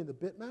blocks are free in the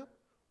bitmap,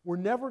 we're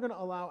never going to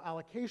allow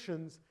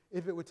allocations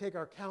if it would take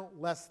our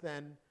count less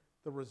than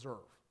the reserve.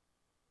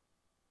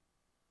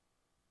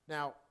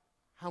 Now,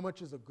 how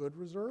much is a good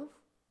reserve?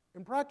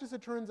 In practice,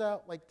 it turns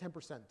out like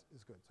 10%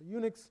 is good. So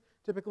Unix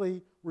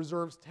typically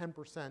reserves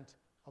 10%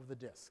 of the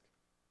disk.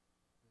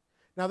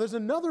 Now, there's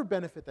another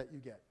benefit that you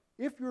get.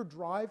 If your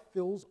drive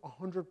fills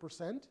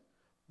 100%,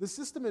 the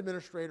system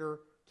administrator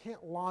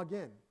can't log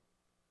in,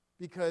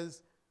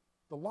 because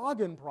the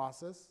login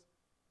process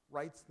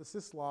writes the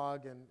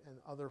syslog and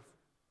other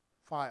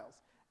files.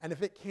 And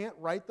if it can't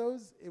write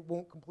those, it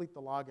won't complete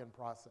the login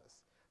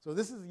process. So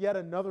this is yet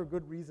another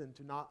good reason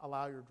to not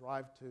allow your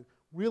drive to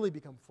really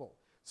become full.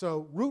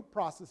 So root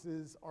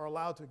processes are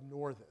allowed to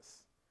ignore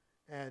this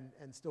and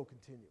still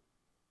continue.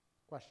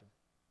 Question?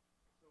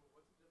 So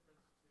what's the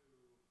difference to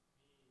me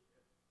if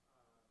there's 10%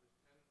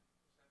 that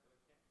I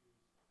can't use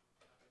and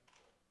not being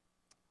full?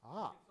 Ah.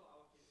 I can still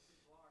allocate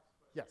 3 blocks,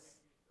 but Yes. I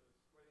can't use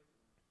those right into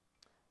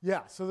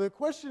them. Yeah, so the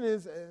question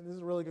is, and this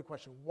is a really good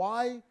question,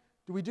 why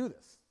do we do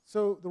this?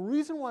 So the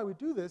reason why we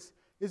do this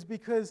is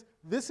because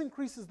this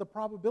increases the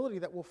probability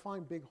that we'll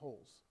find big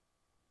holes.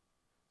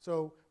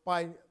 So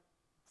by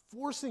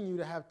forcing you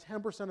to have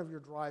 10% of your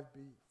drive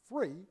be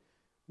free,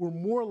 we're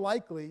more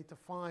likely to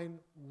find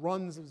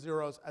runs of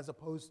zeros as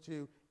opposed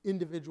to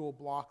individual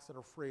blocks that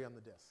are free on the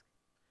disk.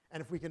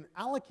 And if we can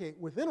allocate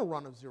within a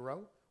run of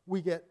 0,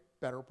 we get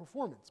better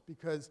performance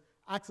because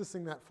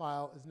accessing that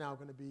file is now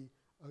going to be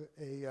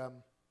a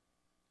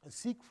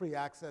seek-free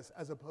access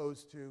as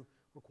opposed to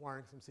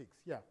requiring some seeks.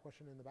 Yeah,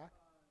 question in the back?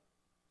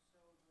 So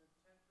the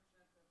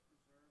 10% that's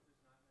reserved is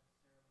not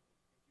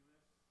necessarily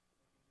contiguous.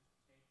 I can just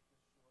take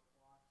the short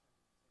blocks and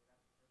say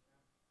that's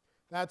reserved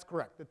now? That's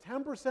correct. The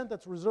 10%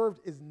 that's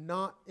reserved is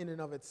not in and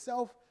of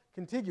itself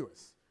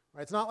contiguous.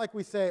 Right? It's not like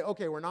we say,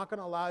 okay, we're not going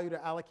to allow you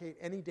to allocate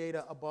any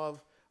data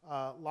above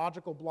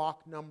logical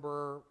block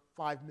number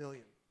 5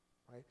 million.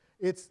 Right?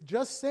 It's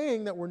just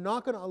saying that we're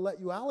not going to let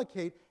you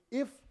allocate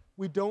if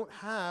we don't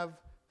have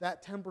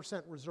that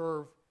 10%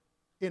 reserve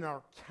in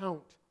our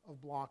count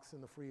of blocks in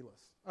the free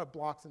list,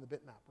 blocks in the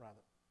bitmap, rather.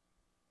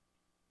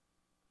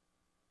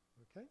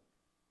 Okay?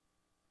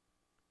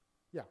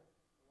 Yeah?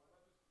 Why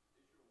not just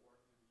issue a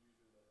warning to the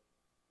user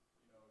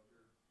that,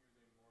 you're using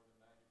more than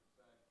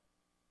 90%,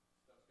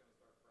 stuff's going to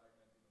start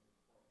fragmenting and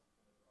the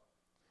performance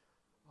is going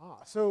to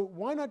drop? So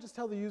why not just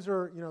tell the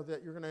user,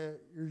 that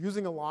you're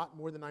using a lot,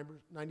 more than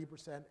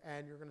 90%,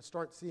 and you're going to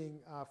start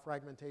seeing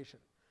fragmentation?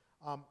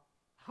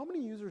 How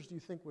many users do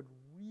you think would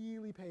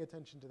really pay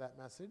attention to that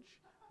message,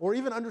 or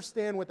even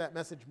understand what that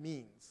message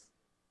means?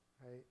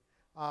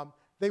 Right?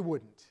 They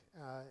wouldn't,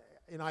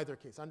 in either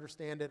case,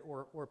 understand it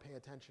or pay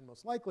attention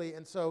most likely.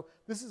 And so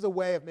this is a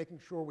way of making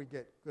sure we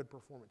get good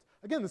performance.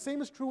 Again, the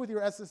same is true with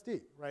your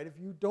SSD. Right? If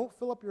you don't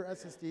fill up your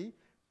SSD,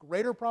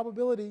 greater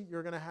probability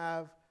you're going to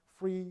have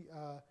free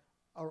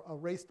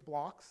erased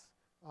blocks,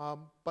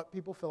 but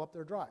people fill up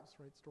their drives,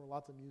 right? Store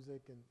lots of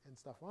music and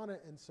stuff on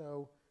it. And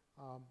so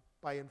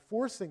by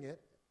enforcing it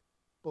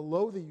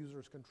below the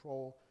user's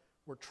control,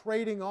 we're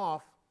trading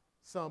off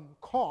some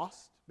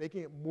cost,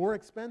 making it more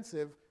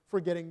expensive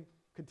for getting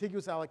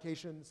contiguous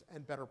allocations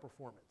and better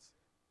performance.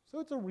 So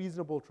it's a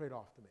reasonable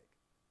trade-off to make.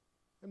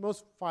 And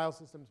most file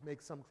systems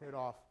make some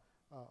trade-off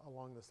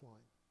along this line.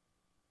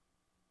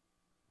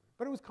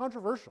 But it was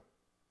controversial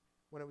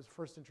when it was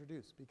first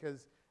introduced,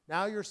 because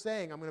now you're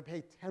saying I'm going to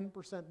pay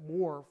 10%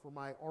 more for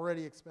my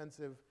already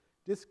expensive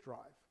disk drive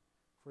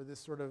for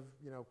this sort of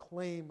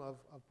claim of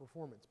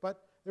performance.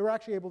 But they were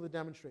actually able to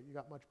demonstrate you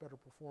got much better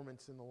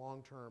performance in the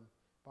long term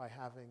by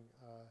having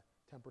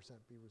 10%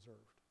 be reserved.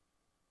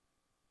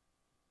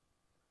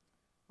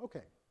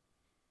 Okay,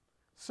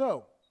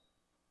 so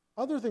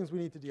other things we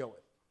need to deal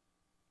with.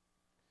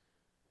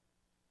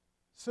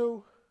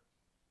 So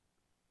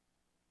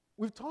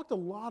we've talked a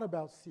lot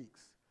about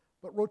seeks,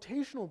 but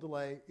rotational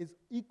delay is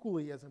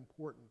equally as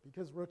important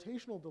because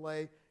rotational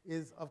delay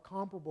is of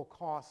comparable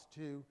cost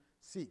to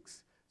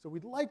seeks. So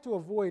we'd like to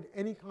avoid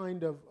any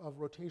kind of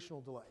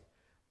rotational delay.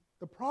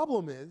 The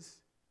problem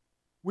is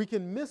we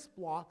can miss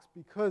blocks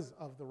because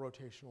of the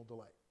rotational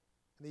delay.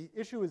 And the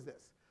issue is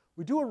this.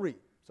 We do a read.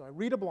 So I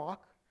read a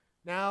block.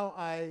 Now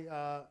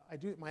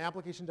my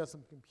application does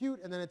some compute,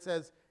 and then it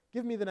says,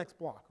 give me the next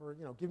block, or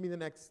give me the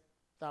next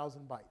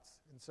 1,000 bytes.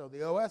 And so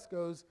the OS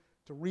goes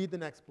to read the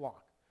next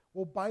block.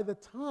 Well, by the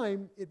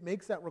time it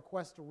makes that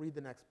request to read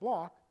the next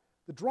block,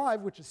 the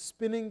drive, which is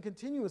spinning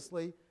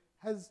continuously,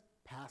 has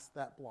passed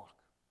that block.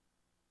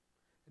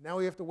 And now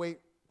we have to wait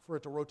for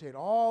it to rotate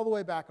all the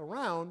way back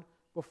around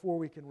before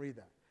we can read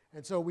that.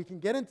 And so we can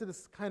get into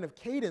this kind of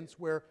cadence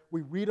where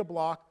we read a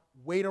block,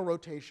 wait a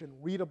rotation,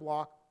 read a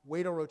block,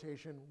 wait a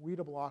rotation, read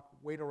a block,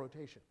 wait a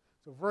rotation.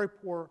 So very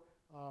poor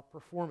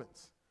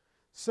performance.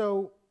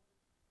 So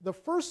the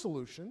first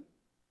solution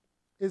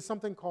is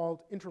something called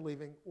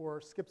interleaving or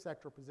skip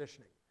sector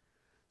positioning.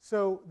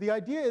 So the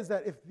idea is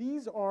that if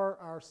these are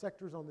our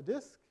sectors on the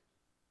disk,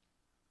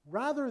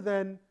 rather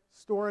than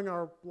storing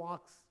our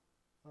blocks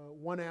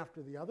one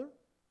after the other,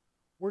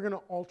 we're going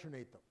to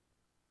alternate them.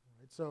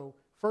 Right? So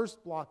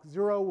first block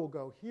 0 will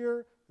go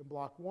here, then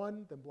block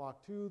 1, then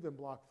block 2, then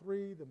block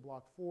 3, then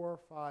block 4,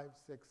 5,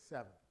 6,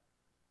 7.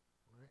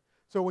 Right?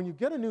 So when you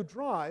get a new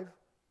drive,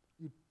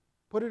 you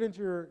put it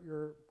into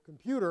your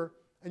computer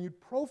and you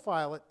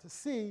profile it to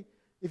see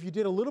if you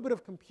did a little bit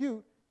of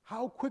compute,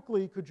 how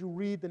quickly could you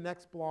read the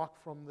next block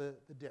from the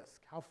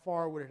disk? How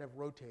far would it have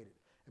rotated?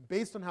 And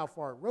based on how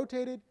far it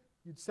rotated,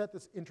 you'd set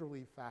this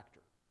interleave factor.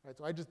 Right?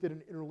 So I just did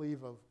an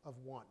interleave of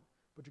 1.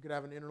 But you could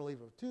have an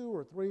interleave of 2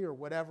 or 3 or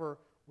whatever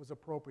was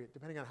appropriate,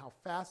 depending on how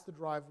fast the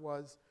drive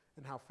was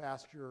and how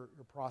fast your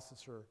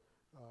processor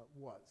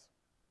was.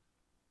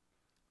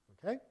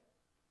 Okay?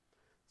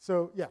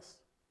 So yes. Is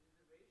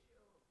the ratio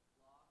of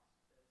blocks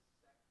to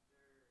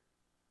sector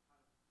kind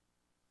of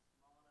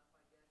small enough,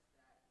 I guess,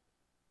 that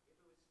if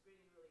it was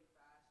spinning really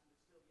fast, you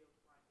would still be able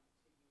to find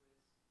contiguous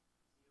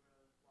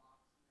zeros,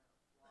 blocks,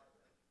 blocks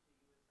that are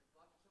contiguous? Like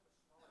blocks are so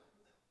much smaller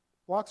than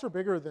Blocks are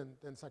bigger than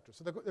sectors.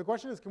 So the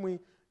question is, can we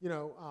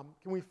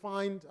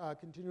find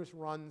continuous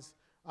runs?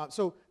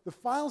 So the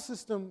file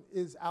system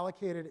is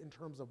allocated in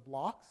terms of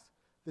blocks.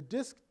 The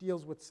disk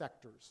deals with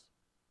sectors,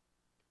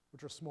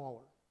 which are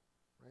smaller.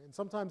 Right? And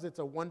sometimes it's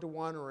a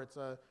one-to-one or it's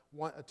a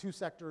two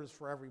sectors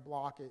for every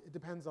block. It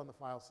depends on the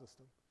file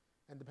system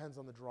and depends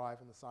on the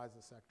drive and the size of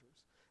the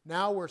sectors.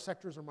 Now where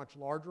sectors are much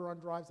larger on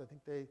drives, I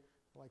think they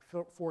like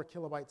 4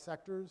 kilobyte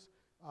sectors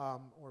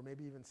or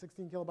maybe even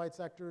 16 kilobyte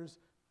sectors,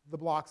 the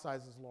block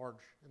size is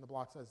large, and the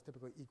block size is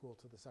typically equal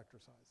to the sector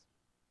size.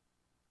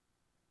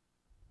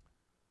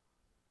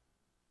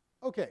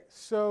 Okay,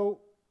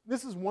 so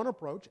this is one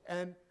approach,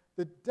 and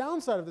the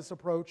downside of this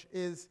approach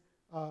is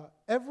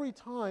every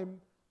time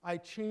I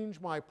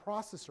change my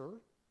processor,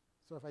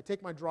 so if I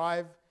take my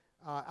drive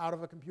out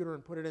of a computer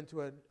and put it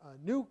into a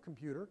new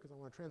computer, because I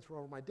want to transfer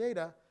over my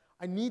data,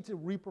 I need to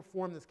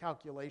reperform this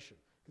calculation.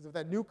 Because if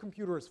that new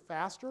computer is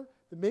faster,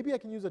 then maybe I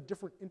can use a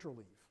different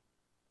interleave.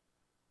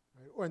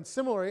 Right? And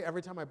similarly,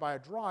 every time I buy a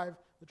drive,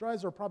 the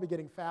drives are probably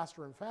getting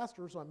faster and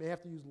faster, so I may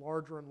have to use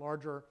larger and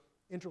larger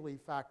interleave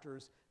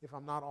factors if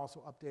I'm not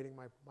also updating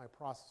my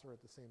processor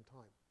at the same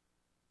time.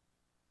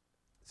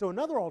 So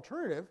another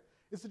alternative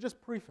is to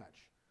just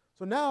prefetch.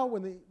 So now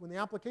when the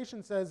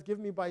application says, give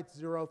me bytes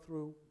 0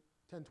 through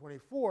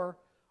 1024,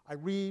 I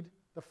read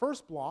the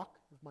first block,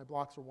 if my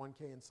blocks are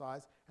 1K in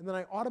size, and then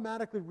I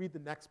automatically read the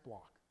next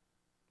block.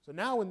 So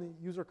now when the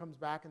user comes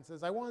back and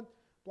says, I want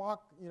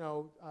block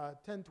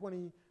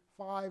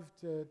 1025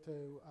 to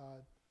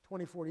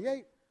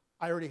 2048,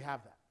 I already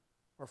have that,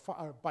 or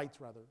bytes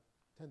rather,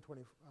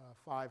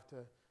 1025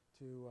 to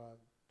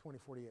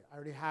 2048. I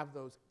already have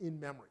those in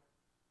memory.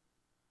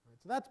 Right,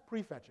 so that's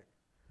prefetching.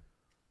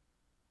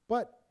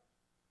 But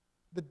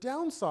the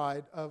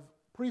downside of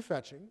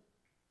prefetching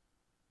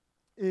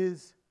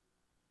is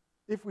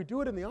if we do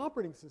it in the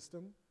operating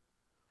system,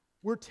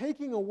 we're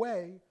taking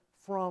away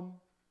from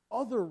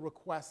other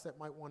requests that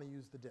might want to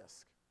use the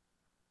disk.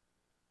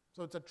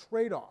 So it's a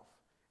trade-off.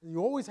 And you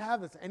always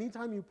have this.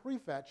 Anytime you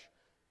prefetch,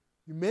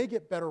 you may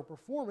get better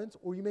performance,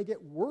 or you may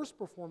get worse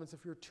performance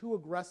if you're too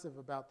aggressive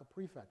about the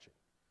prefetching.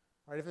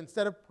 Right? If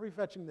instead of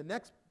prefetching the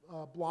next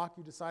block,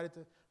 you decided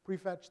to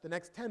prefetch the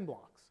next 10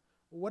 blocks.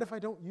 Well, what if I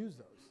don't use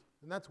those?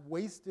 And that's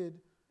wasted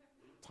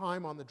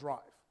time on the drive,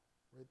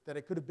 right? That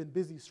it could have been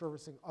busy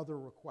servicing other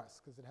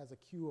requests because it has a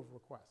queue of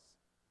requests.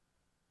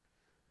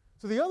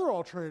 So the other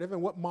alternative,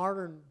 and what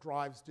modern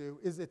drives do,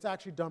 is it's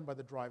actually done by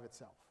the drive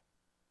itself.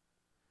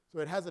 So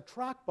it has a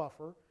track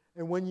buffer,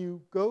 and when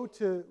you go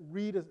to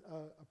read a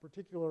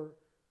particular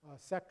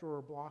sector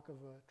or block of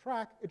a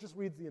track, it just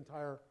reads the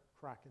entire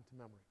track into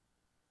memory.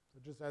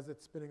 So just as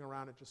it's spinning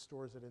around, it just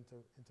stores it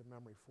into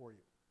memory for you.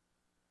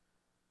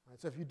 All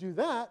right, so if you do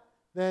that,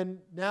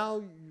 then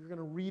now you're going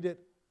to read it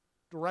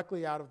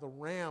directly out of the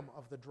RAM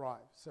of the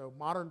drive. So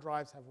modern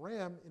drives have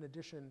RAM in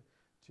addition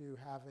to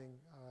having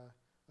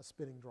a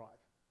spinning drive.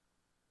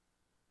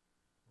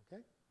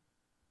 Okay?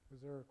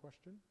 Was there a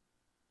question? Okay.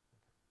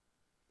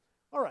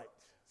 All right.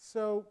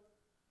 So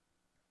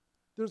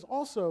there's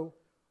also,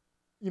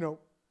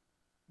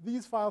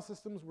 these file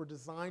systems were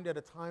designed at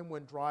a time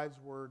when drives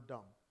were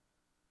dumb.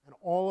 And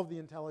all of the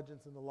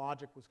intelligence and the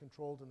logic was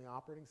controlled in the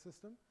operating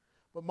system.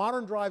 But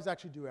modern drives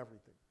actually do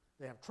everything.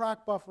 They have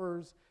track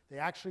buffers. They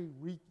actually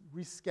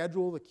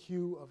reschedule the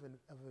queue of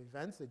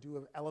events. They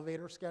do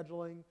elevator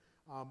scheduling.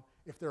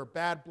 If there are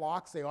bad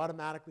blocks, they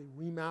automatically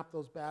remap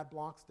those bad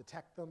blocks,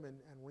 detect them,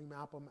 and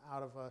remap them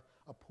out of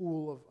a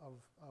pool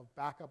of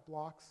backup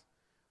blocks.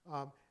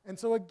 And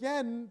so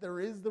again, there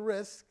is the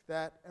risk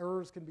that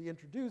errors can be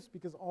introduced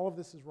because all of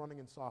this is running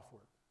in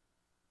software.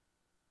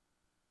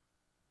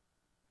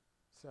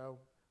 So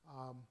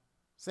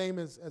same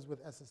as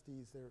with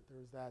SSDs,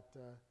 there's that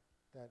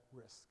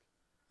risk.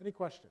 Any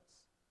questions?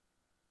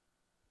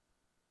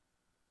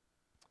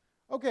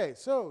 Okay,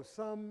 so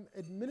some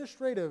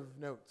administrative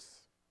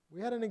notes.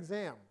 We had an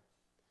exam.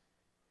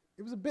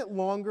 It was a bit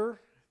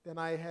longer than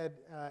I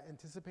had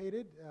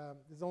anticipated.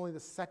 This is only the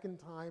second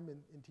time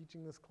in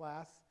teaching this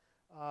class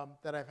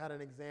that I've had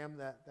an exam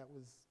that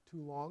was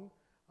too long.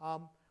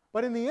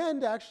 But in the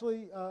end,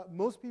 actually,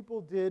 most people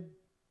did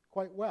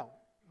quite well.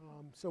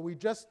 So we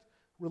just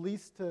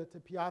released to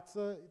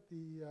Piazza,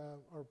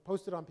 or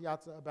posted on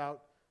Piazza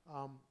about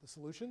the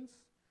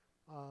solutions.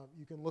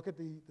 You can look at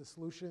the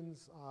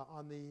solutions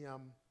on the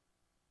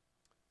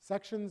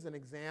sections and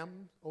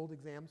old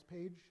exams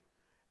page.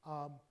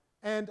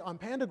 And on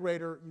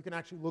PandaGrader, you can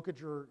actually look at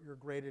your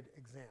graded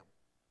exam.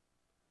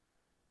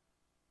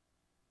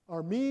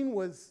 Our mean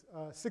was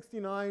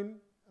 69,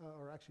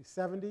 or actually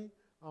 70.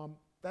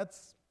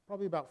 That's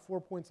probably about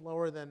 4 points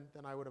lower than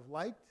I would have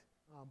liked,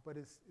 but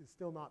is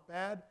still not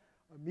bad.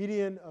 A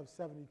median of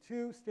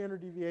 72,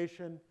 standard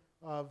deviation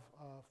of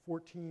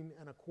 14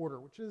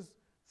 1/4, which is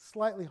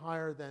slightly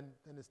higher than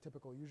is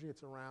typical. Usually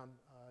it's around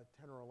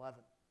 10 or 11.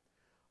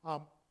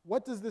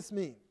 What does this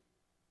mean?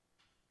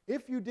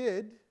 If you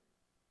did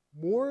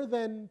more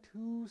than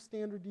 2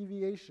 standard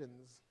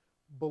deviations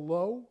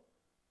below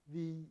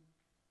the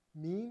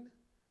mean,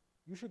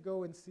 you should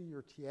go and see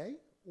your TA,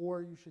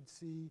 or you should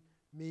see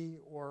me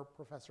or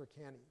Professor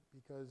Canny,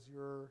 because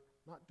you're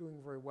not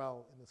doing very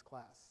well in this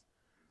class.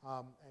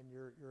 And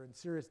you're in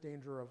serious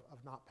danger of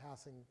not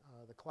passing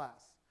the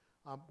class.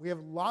 We have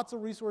lots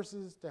of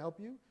resources to help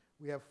you.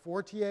 We have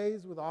 4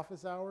 TAs with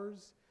office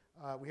hours.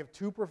 We have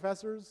 2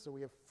 professors, so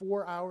we have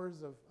 4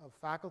 hours of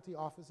faculty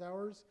office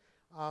hours.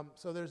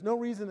 So there's no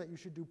reason that you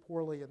should do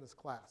poorly in this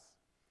class.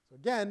 So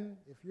again,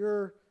 if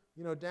you're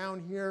down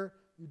here,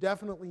 you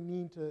definitely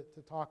need to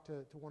talk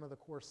to one of the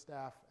course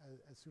staff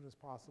as soon as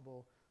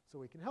possible so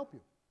we can help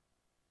you.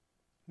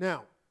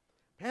 Now,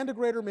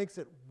 PandaGrader makes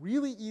it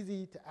really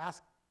easy to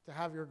ask to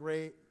have your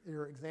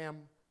exam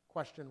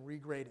question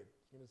regraded.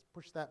 You can just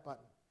push that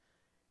button.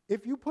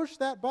 If you push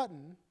that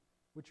button,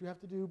 which you have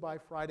to do by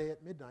Friday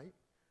at midnight,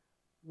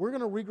 we're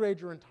going to regrade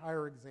your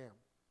entire exam.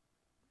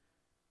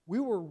 We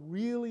were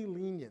really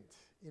lenient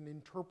in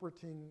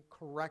interpreting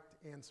correct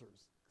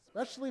answers,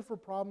 especially for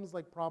problems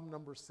like problem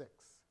number 6.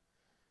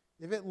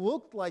 If it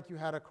looked like you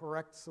had a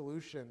correct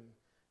solution,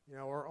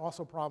 or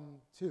also problem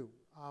 2,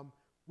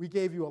 we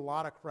gave you a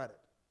lot of credit.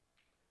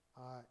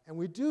 And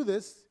we do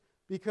this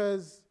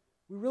because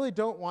we really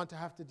don't want to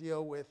have to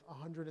deal with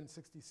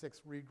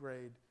 166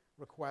 regrade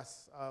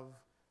requests of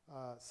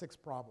 6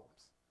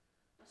 problems.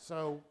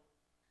 So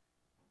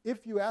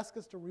if you ask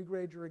us to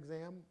regrade your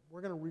exam,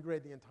 we're going to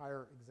regrade the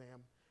entire exam,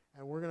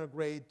 and we're going to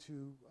grade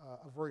to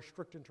a very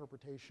strict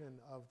interpretation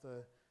of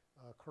the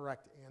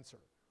correct answer.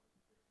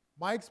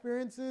 My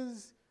experience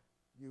is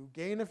you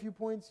gain a few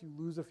points, you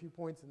lose a few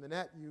points in the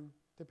net. You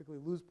typically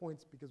lose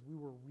points because we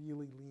were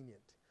really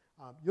lenient.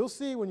 You'll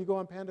see when you go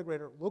on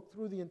PandaGrader, look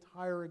through the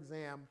entire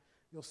exam,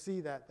 you'll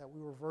see that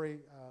we were very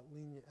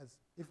lenient. As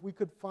if we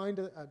could find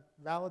a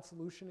valid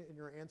solution in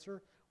your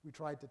answer, we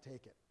tried to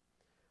take it.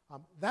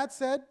 That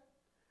said,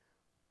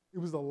 it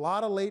was a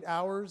lot of late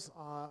hours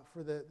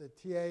for the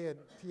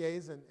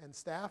TAs and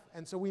staff,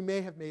 and so we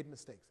may have made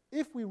mistakes.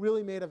 If we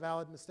really made a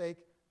valid mistake,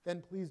 then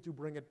please do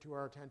bring it to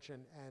our attention,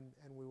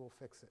 and we will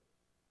fix it.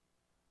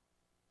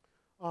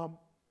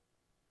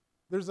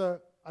 There's an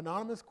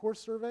anonymous course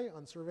survey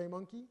on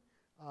SurveyMonkey.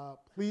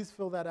 Please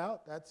fill that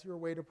out. That's your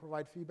way to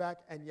provide feedback.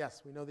 And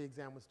yes, we know the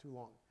exam was too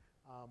long.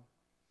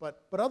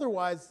 But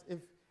otherwise,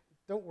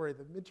 don't worry,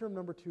 the midterm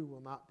number 2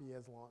 will not be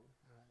as long.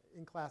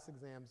 In-class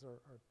exams are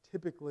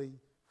typically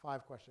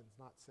 5 questions,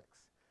 not 6.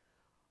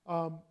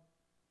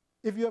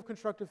 If you have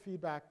constructive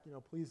feedback,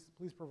 please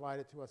provide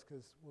it to us,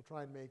 because we'll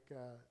try and make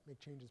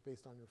changes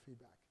based on your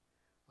feedback.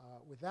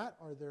 With that,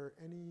 are there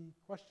any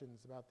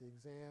questions about the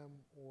exam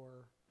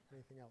or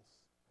anything else?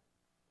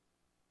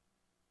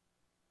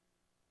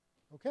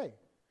 Okay,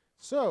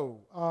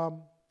 so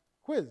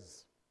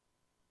quiz.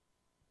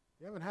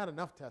 You haven't had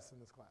enough tests in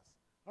this class.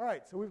 All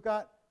right, so we've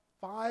got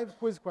 5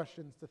 quiz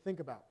questions to think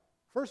about.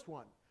 First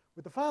one,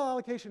 with the file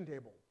allocation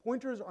table,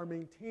 pointers are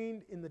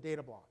maintained in the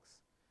data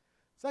blocks.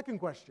 Second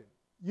question,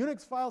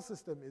 Unix file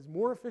system is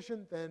more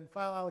efficient than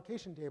file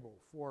allocation table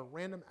for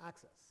random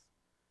access.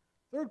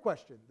 Third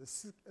question,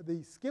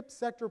 the skip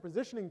sector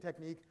positioning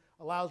technique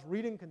allows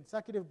reading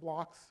consecutive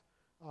blocks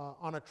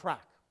on a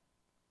track.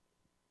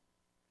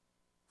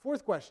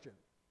 Fourth question,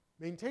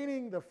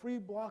 maintaining the free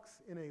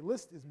blocks in a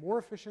list is more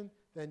efficient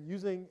than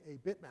using a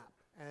bitmap.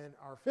 And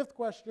our fifth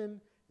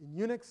question, in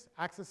Unix,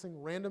 accessing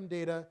random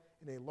data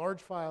in a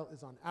large file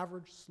is on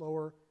average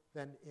slower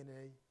than in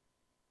a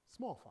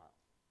small file.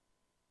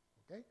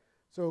 Okay?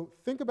 So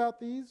think about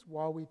these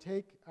while we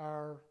take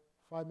our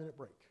 5-minute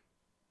break.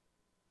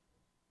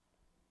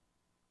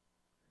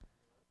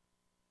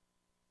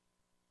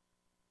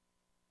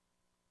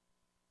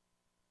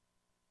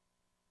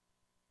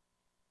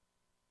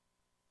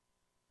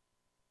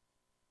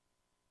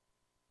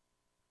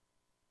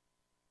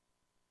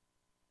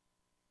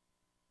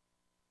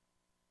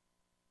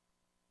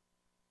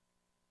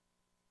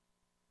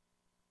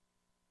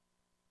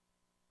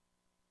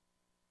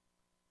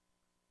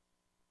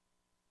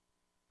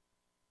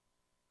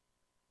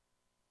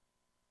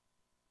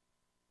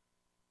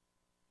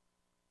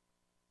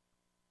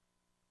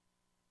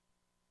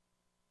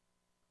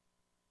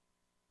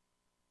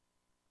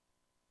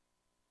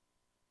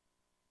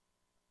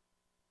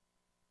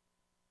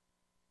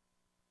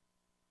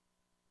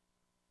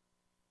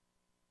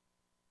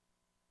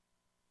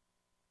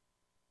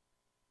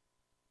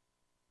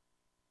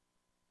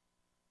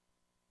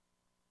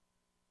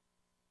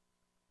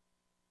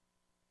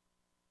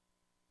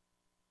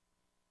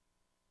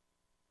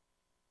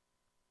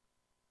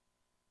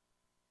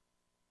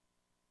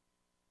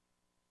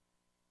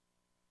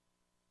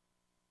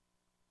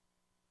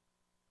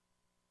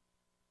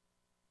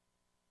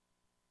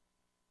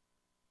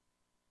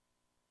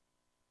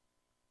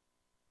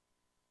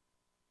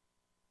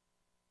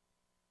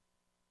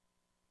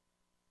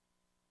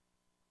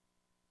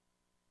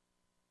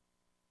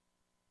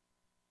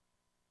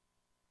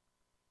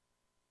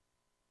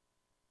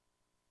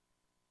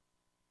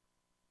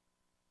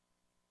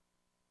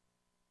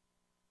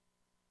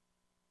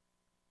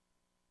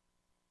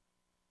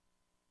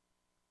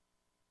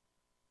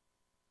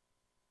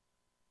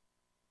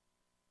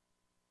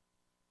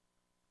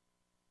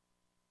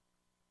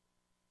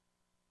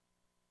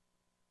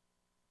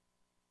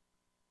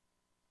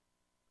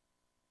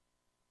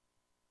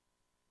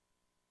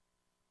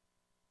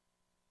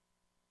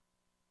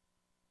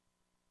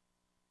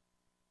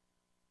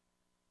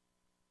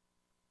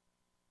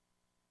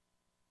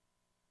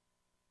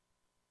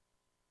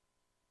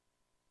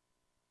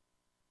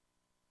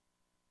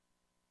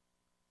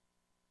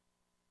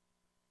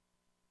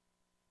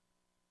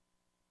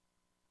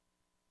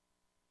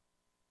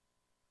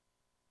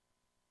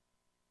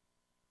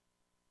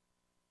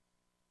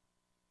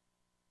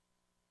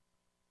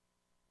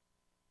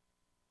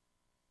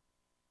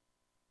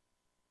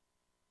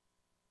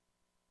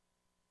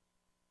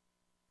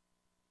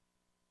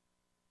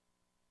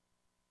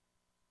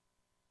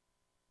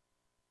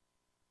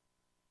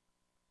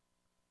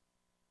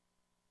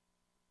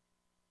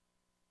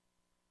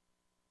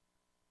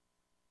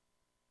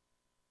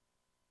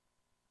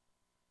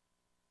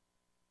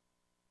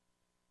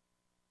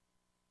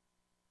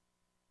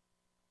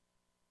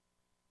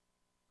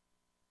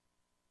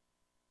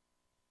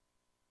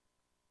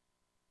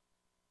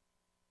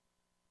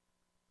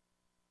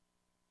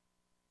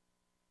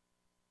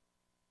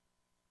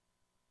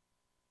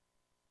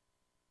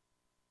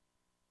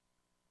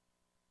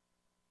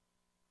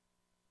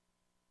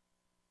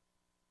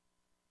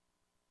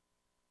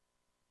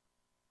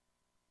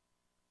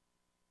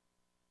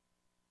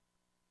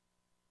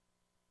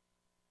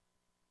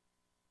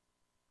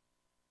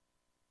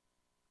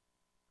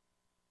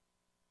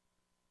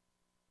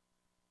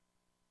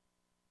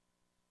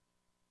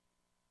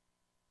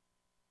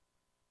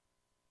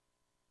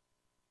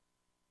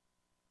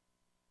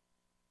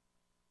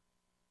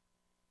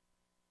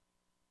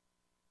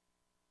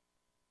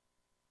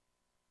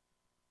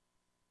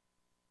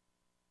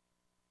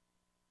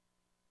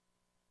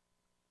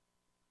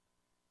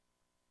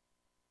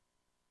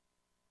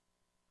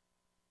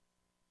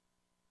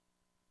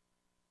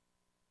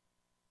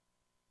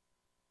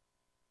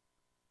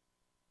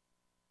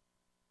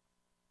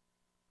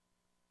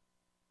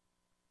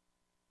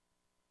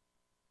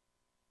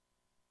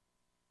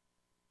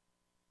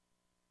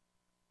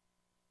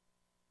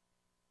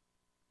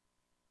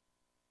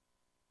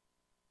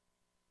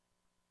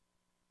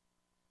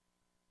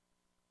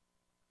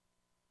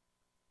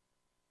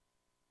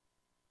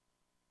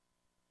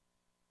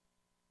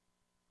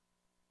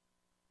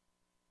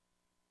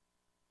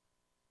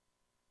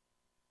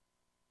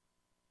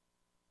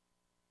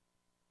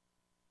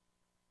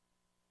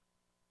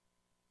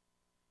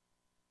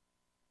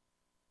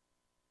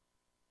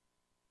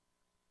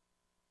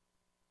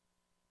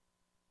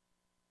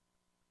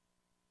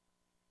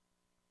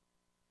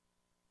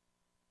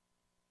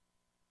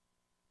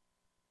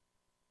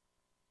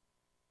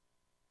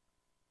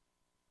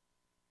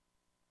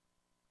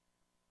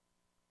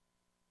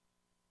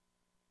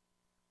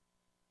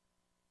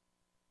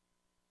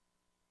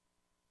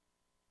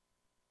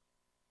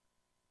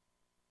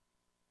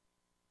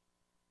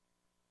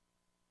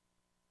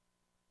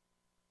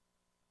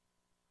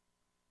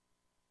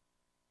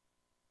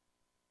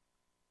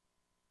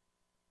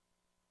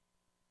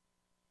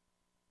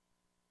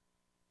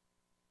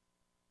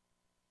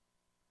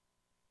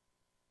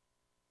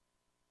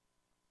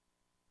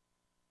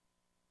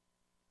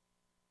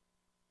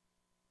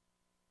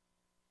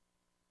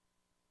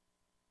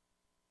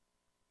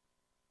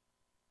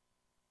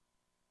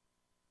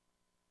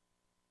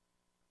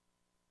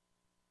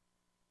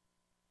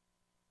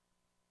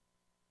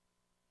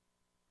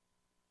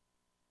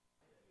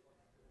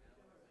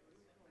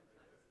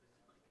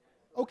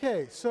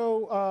 Okay,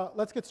 so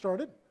let's get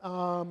started.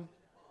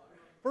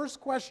 First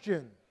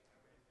question.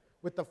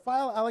 With the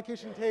file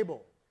allocation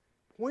table,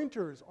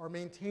 pointers are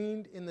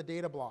maintained in the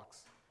data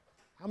blocks.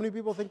 How many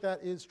people think that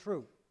is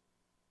true?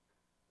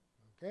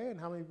 Okay, and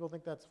how many people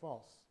think that's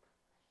false?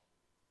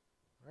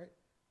 All right,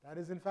 that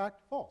is in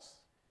fact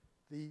false.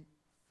 The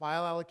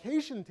file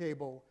allocation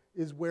table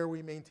is where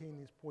we maintain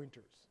these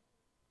pointers.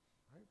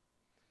 Right?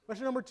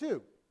 Question number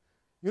 2.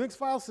 Unix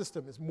file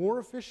system is more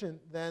efficient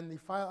than the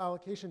file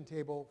allocation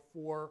table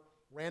for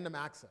random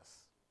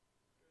access.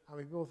 How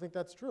many people think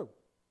that's true?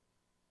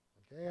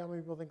 Okay, how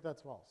many people think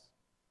that's false?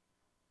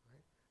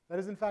 Right? That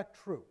is in fact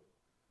true,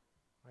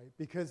 right?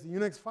 Because the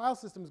Unix file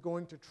system is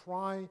going to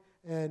try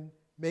and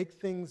make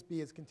things be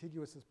as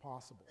contiguous as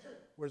possible.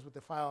 Whereas with the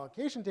file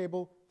allocation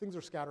table, things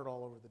are scattered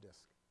all over the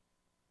disk.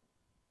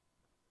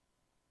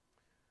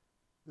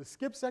 The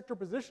skip sector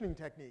positioning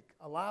technique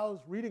allows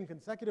reading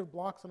consecutive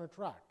blocks on a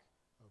track.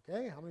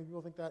 Okay, how many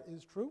people think that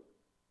is true?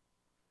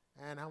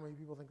 And how many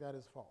people think that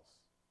is false?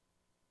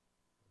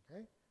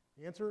 Okay,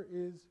 the answer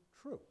is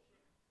true.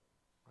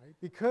 Right?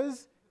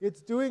 Because it's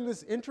doing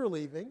this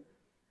interleaving,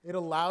 it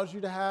allows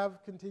you to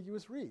have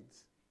continuous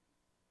reads,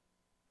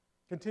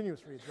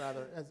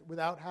 rather,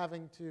 without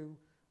having to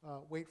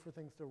wait for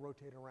things to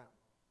rotate around.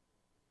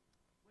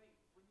 Wait,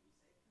 when you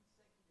say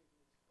consecutive in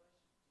this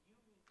question, do you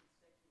mean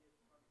consecutive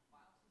from the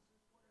file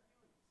system's point of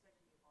view or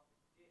consecutive on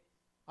the disk?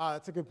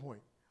 That's a good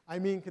point. I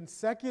mean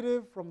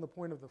consecutive from the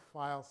point of the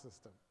file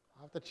system.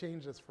 I'll have to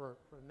change this for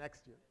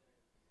next year.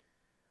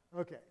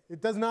 Okay, it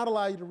does not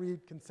allow you to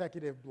read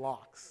consecutive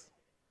blocks,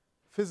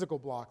 physical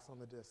blocks on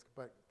the disk,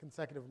 but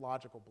consecutive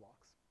logical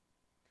blocks.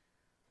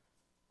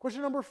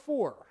 Question number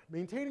 4,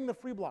 maintaining the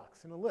free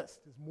blocks in a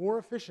list is more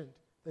efficient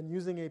than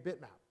using a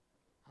bitmap.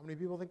 How many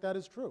people think that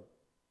is true?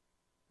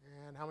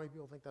 And how many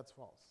people think that's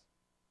false?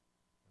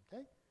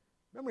 Okay,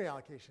 memory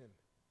allocation,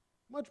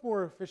 much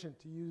more efficient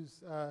to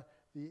use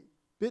the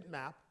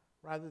bitmap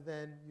rather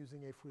than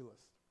using a free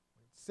list.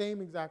 Same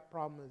exact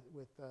problem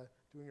with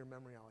doing your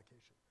memory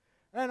allocation.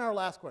 And our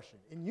last question.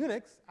 In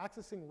Unix,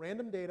 accessing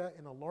random data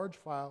in a large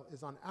file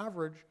is on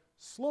average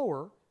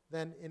slower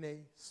than in a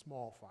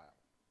small file.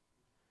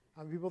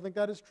 How many people think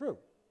that is true?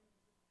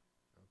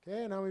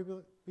 Okay, and how many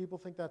people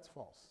think that's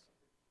false?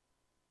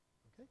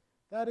 Okay,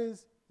 that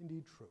is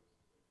indeed true,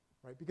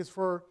 right? Because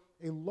for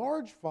a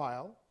large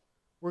file,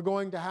 we're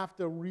going to have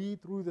to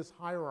read through this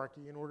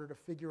hierarchy in order to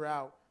figure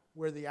out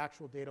where the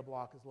actual data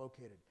block is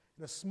located.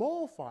 In a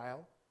small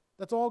file,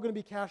 that's all going to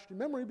be cached in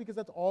memory because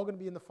that's all going to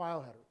be in the file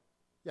header.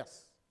 Yes?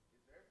 Is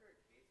there ever a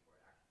case where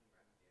accessing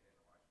random data in a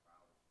large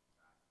file is faster on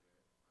average than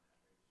accessing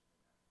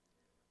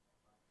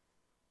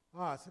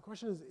data in a small file? So the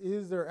question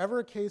is there ever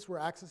a case where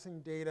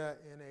accessing data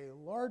in a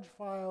large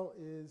file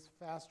is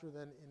faster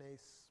than in a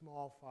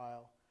small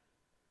file?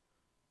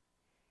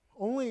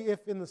 Only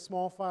if in the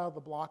small file the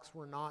blocks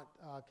were not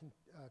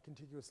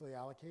contiguously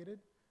allocated.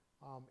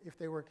 If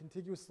they were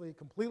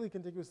completely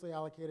contiguously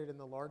allocated in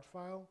the large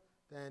file,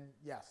 then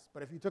yes.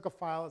 But if you took a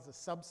file as a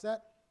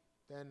subset,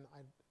 then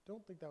I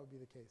don't think that would be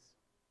the case.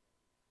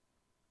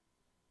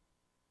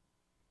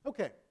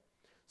 Okay,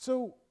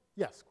 so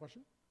yes,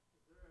 question?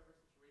 Is there ever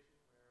a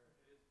situation where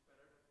it is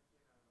better to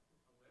maintain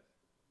a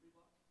list with 3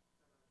 blocks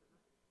than a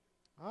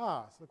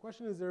bitmap? So the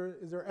question is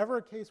there ever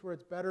a case where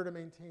it's better to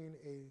maintain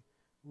a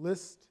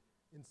list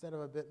instead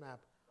of a bitmap?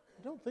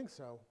 I don't think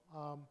so.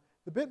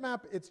 The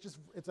bitmap,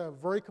 it's a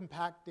very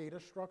compact data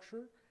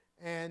structure,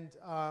 and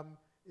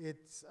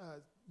it's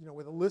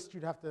with a list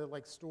you'd have to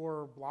like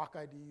store block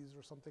IDs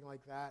or something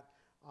like that,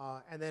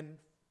 and then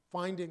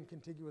finding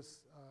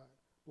contiguous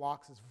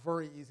blocks is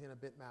very easy in a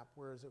bitmap,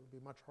 whereas it would be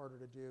much harder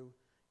to do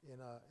in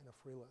a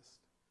free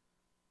list.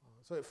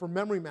 So for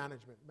memory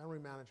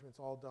management's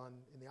all done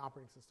in the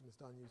operating system is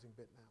done using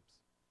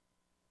bitmaps.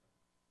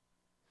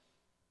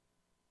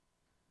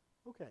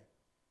 Okay,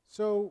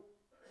 so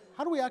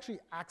how do we actually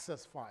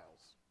access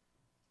files?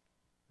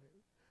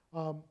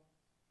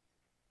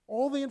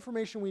 All the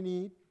information we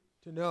need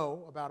to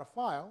know about a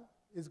file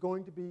is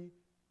going to be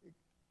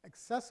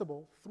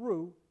accessible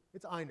through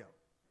its inode. Right?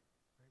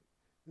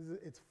 This is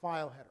its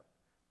file header.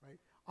 Right?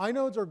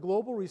 Inodes are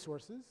global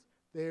resources.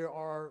 They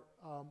are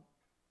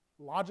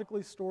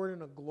logically stored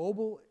in a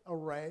global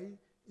array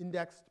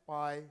indexed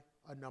by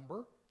a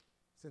number.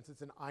 Since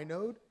it's an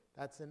inode,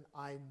 that's an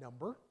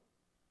inumber.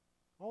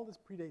 All this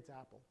predates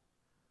Apple.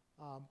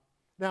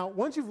 Now,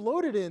 once you've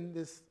loaded in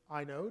this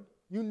inode,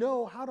 you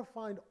know how to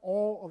find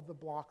all of the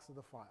blocks of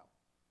the file.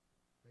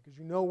 Because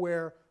you know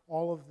where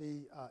all of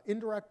the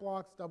indirect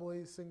blocks, double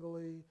E, single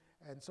E,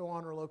 and so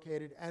on are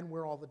located, and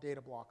where all the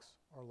data blocks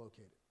are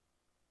located.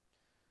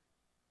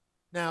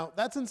 Now,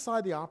 that's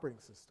inside the operating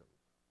system.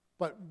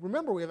 But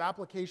remember, we have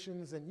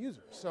applications and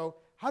users. So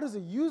how does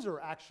a user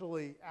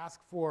actually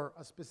ask for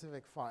a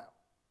specific file?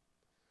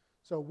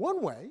 So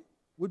one way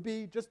would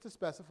be just to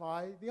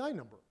specify the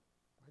inumber.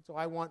 Right? So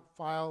I want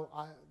file,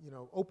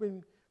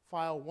 open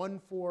file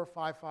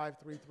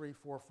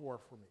 14553344 for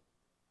me.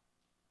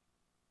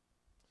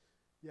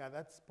 Yeah,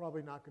 that's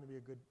probably not going to be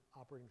a good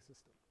operating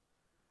system.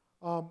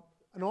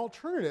 An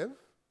alternative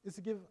is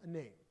to give a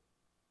name.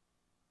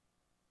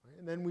 Right?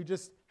 And then we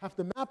just have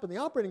to map in the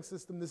operating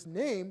system, this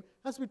name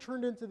has to be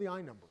turned into the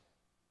I number.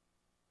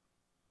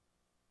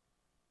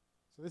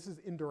 So this is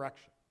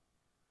indirection.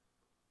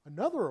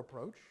 Another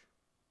approach,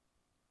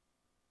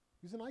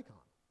 use an icon.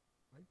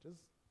 Right?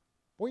 Just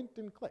point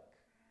and click.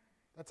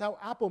 That's how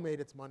Apple made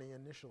its money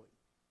initially,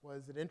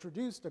 was it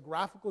introduced a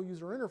graphical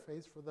user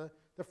interface for the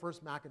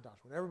first Macintosh.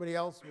 When everybody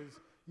else was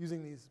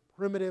using these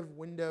primitive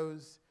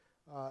Windows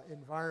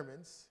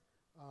environments,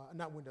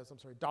 not Windows, I'm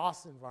sorry,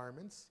 DOS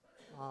environments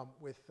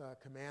with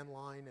command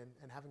line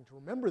and having to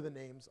remember the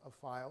names of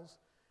files,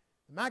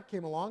 the Mac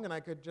came along and I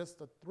could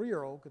just, a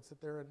 3-year-old could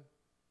sit there and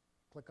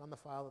click on the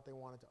file that they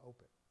wanted to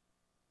open.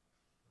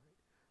 Right?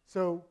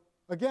 So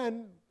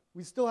again,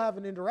 we still have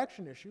an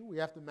indirection issue. We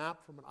have to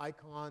map from an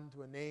icon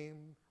to a name,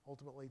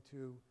 ultimately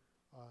to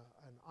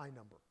an I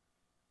number.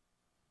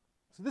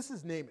 So this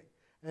is naming.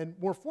 And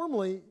more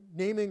formally,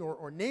 naming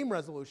or name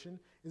resolution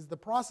is the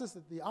process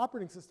that the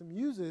operating system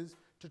uses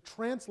to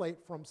translate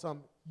from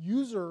some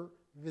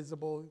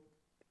user-visible,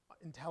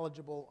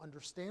 intelligible,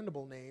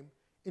 understandable name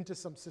into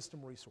some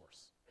system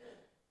resource.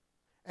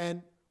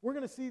 And we're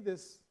going to see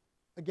this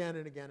again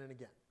and again and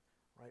again.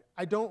 Right?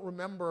 I don't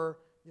remember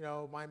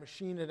my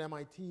machine at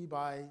MIT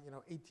by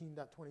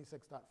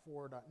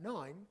 18.26.4.9.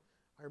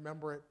 I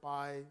remember it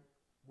by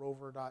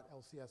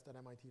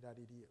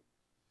rover.lcs.mit.edu.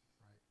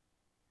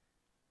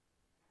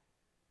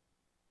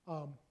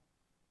 Right?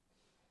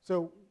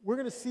 So we're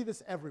going to see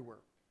this everywhere.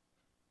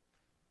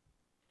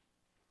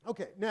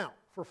 Okay, now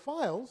for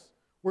files,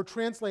 we're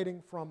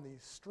translating from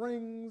these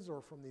strings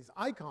or from these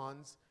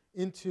icons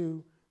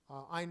into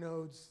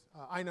inodes,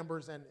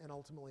 inumbers, and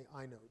ultimately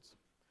inodes.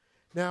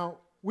 Now,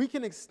 we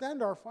can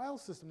extend our file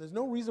system. There's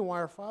no reason why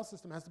our file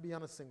system has to be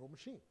on a single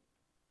machine.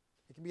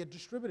 It can be a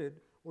distributed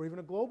or even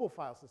a global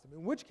file system,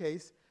 in which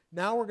case,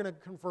 now we're going to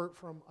convert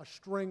from a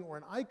string or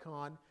an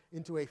icon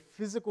into a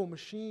physical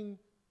machine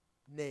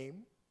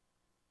name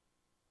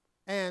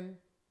and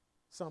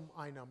some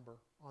I number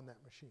on that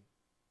machine.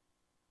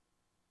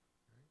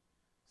 Right?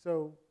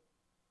 So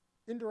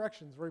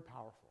indirection is very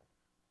powerful.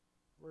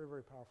 Very,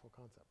 very powerful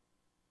concept.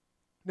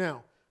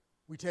 Now,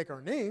 we take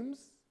our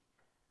names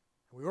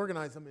and we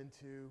organize them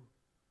into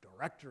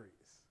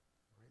directories.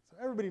 Right? So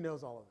everybody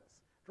knows all of this.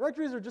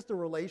 Directories are just a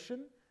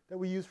relation that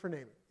we use for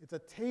naming. It's a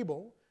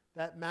table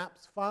that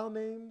maps file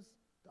names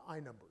to I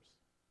numbers.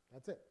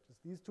 That's it.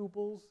 Just these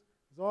tuples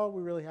is all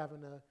we really have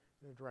in a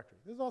directory.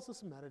 There's also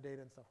some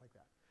metadata and stuff like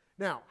that.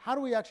 Now, how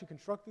do we actually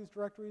construct these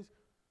directories?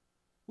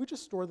 We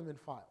just store them in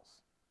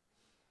files.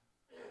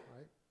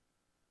 Right?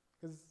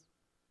 Because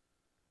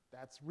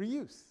that's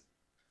reuse.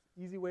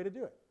 Easy way to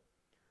do it.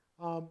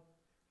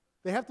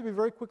 They have to be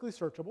very quickly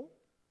searchable.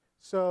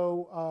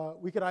 So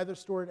we could either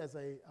store it as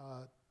a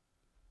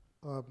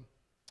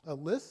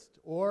list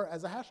or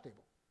as a hash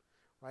table.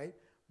 Right?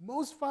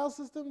 Most file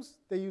systems,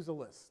 they use a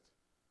list.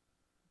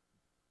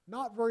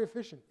 Not very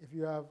efficient if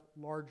you have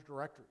large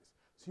directories.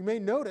 So you may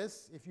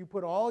notice if you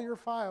put all your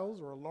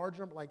files or a large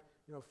number, like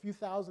a few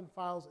thousand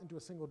files into a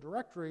single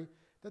directory,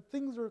 that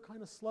things are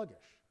kind of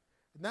sluggish.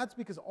 And that's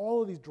because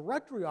all of these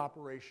directory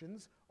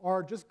operations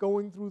are just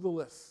going through the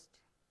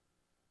list.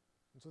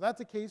 And so that's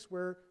a case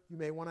where you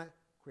may want to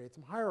create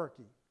some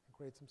hierarchy and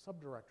create some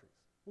subdirectories.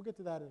 We'll get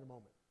to that in a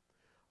moment.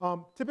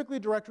 Typically,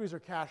 directories are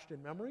cached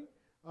in memory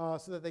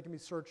so that they can be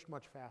searched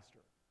much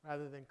faster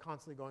rather than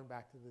constantly going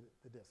back to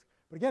the disk.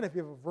 But again, if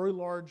you have a very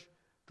large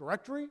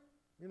directory,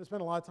 you're going to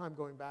spend a lot of time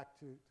going back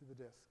to the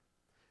disk.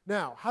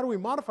 Now, how do we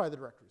modify the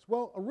directories?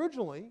 Well,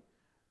 originally,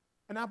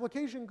 an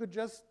application could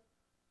just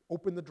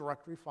open the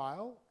directory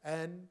file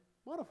and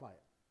modify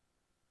it.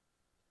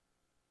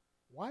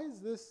 Why is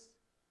this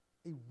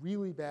a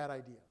really bad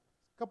idea?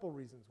 A couple of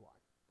reasons why.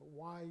 But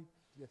why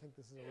do you think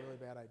this is a really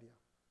bad idea?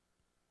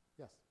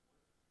 Yes?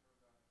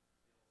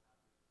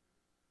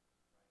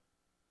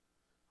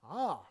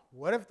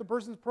 What if the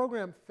person's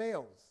program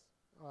fails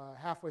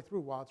halfway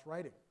through while it's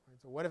writing? Right?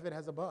 So what if it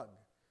has a bug?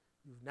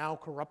 You've now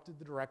corrupted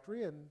the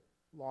directory and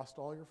lost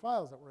all your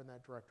files that were in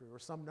that directory, or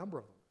some number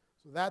of them.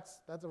 So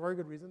that's a very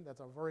good reason. That's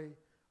a very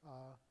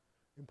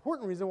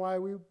important reason why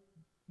we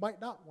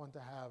might not want to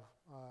have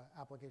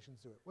applications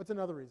do it. What's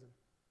another reason? You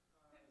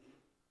can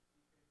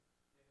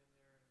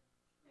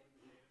get in there and change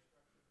the data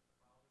structure that the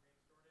files are being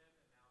stored in,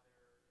 and now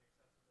they're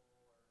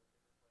inaccessible or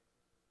different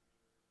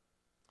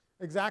places.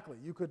 Exactly.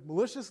 You could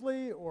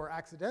maliciously or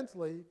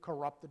accidentally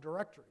corrupt the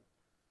directory.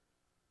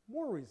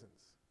 More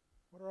reasons.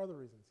 What are other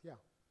reasons? Yeah.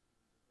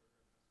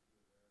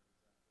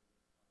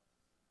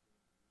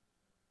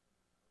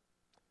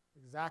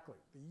 Exactly.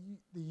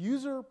 The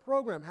user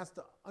program has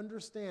to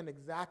understand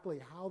exactly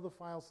how the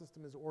file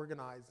system is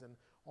organized and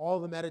all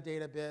the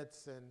metadata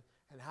bits and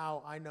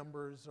how I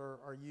numbers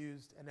are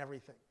used and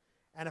everything.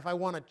 And if I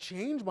want to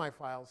change my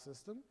file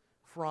system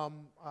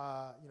from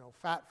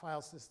FAT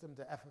file system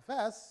to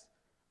FFS,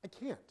 I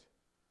can't,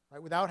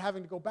 right? Without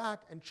having to go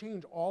back and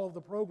change all of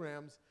the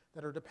programs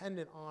that are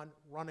dependent on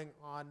running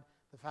on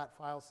the FAT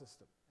file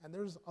system. And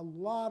there's a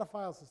lot of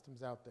file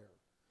systems out there.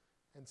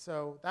 And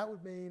so that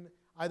would mean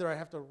either I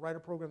have to write a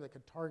program that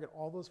can target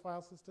all those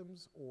file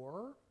systems,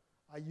 or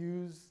I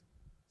use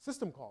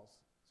system calls.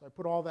 So I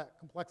put all that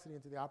complexity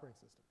into the operating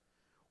system.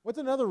 What's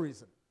another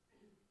reason?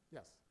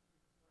 Yes?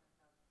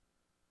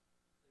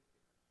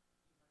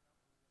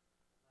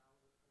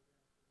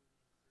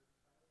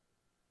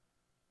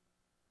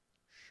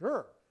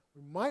 Sure.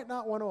 We might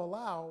not want to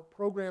allow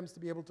programs to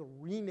be able to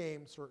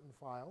rename certain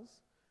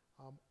files.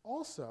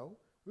 Also,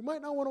 we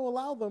might not want to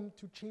allow them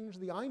to change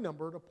the I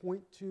number to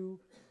point to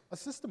a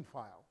system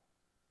file,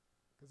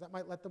 because that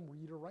might let them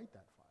read or write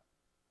that file.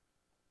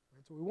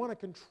 Right? So we want to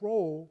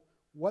control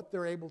what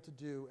they're able to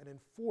do and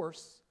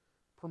enforce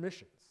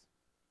permissions.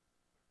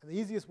 And the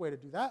easiest way to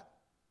do that,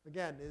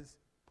 again, is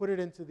put it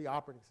into the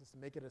operating system,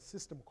 make it a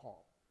system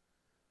call.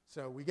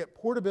 So we get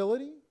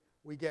portability,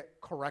 we get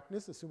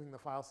correctness, assuming the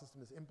file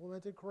system is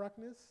implemented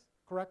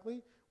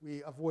correctly.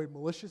 We avoid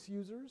malicious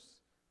users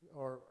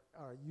or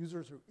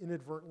users who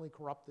inadvertently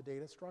corrupt the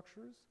data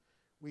structures.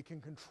 We can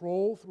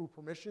control through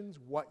permissions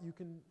what you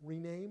can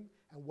rename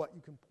and what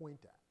you can point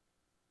at.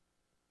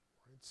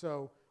 Right?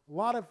 So a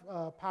lot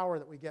of power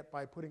that we get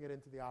by putting it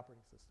into the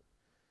operating system.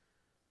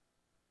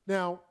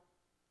 Now,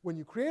 when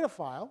you create a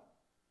file,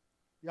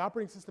 the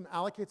operating system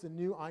allocates a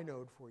new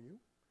inode for you,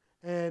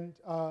 and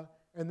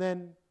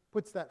then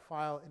puts that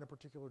file in a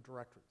particular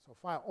directory. So a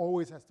file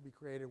always has to be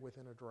created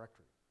within a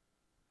directory.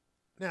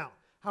 Now,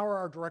 how are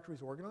our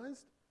directories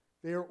organized?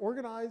 They are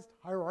organized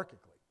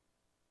hierarchically.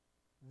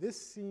 This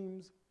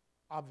seems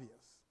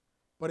obvious,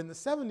 but in the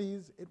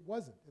 70s, it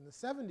wasn't. In the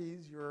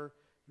 70s, your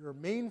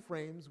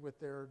mainframes with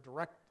their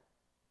direct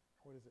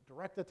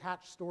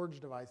attached storage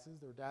devices,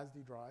 their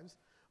DASD drives,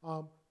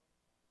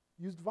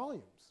 used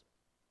volumes.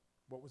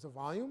 What was a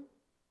volume?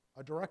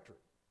 A directory.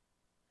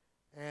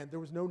 And there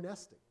was no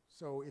nesting.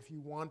 So if you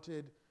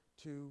wanted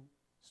to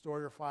store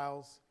your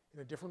files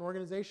in a different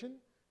organization,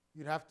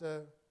 you'd have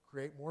to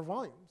create more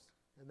volumes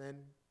and then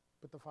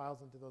put the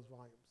files into those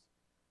volumes.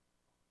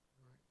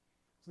 Right.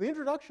 So the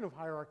introduction of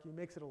hierarchy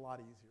makes it a lot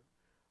easier.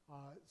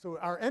 So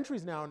our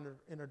entries now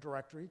in a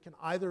directory can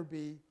either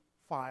be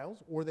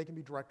files or they can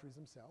be directories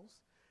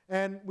themselves.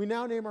 And we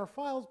now name our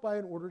files by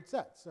an ordered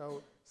set.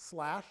 So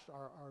slash,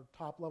 our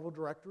top level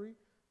directory,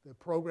 the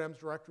programs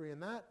directory in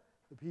that,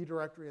 the P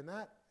directory in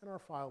that, and our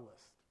file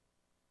list.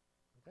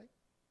 Okay?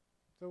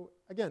 So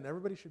again,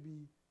 everybody should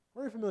be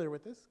very familiar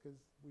with this because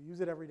we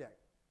use it every day.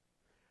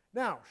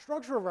 Now,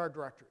 structure of our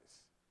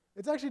directories.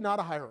 It's actually not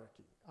a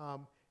hierarchy.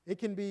 It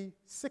can be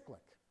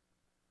cyclic.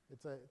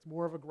 It's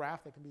more of a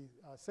graph that can be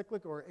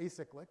cyclic or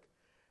acyclic.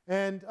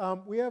 And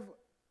we have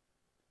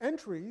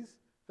entries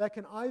that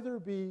can either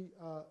be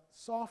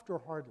soft or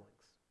hard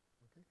links.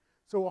 Okay?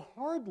 So a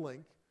hard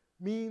link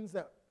means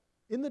that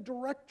in the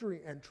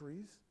directory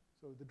entries,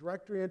 so the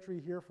directory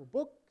entry here for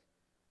book,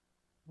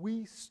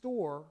 we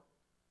store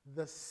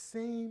the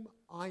same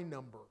I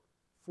number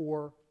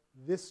for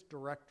this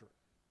directory.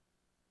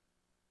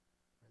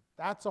 Right?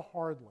 That's a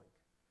hard link.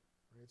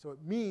 Right? So it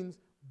means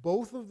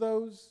both of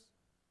those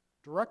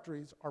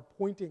directories are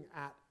pointing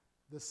at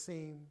the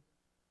same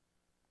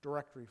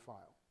directory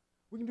file.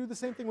 We can do the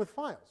same thing with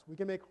files. We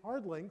can make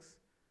hard links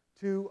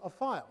to a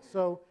file.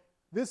 So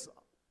this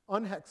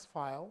unhex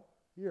file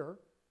here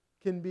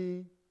can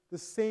be the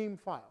same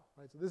file.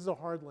 Right? So this is a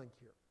hard link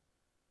here.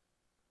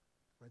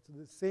 Right? So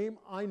the same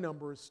I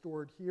number is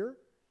stored here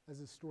as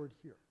is stored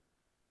here.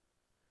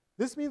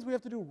 This means we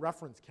have to do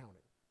reference counting.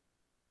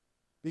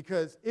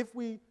 Because if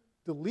we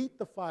delete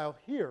the file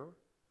here,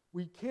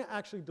 we can't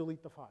actually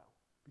delete the file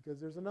because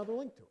there's another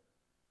link to it.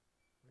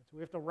 Right? So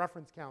we have to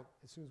reference count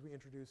as soon as we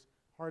introduce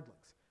hard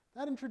links.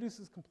 That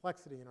introduces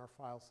complexity in our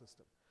file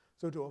system.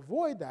 So to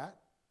avoid that,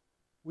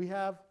 we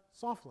have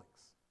soft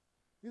links.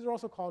 These are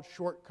also called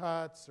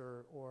shortcuts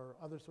or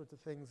other sorts of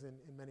things in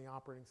many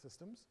operating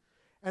systems.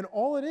 And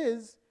all it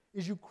is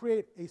you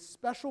create a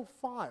special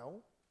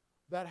file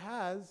that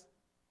has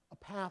a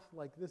path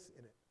like this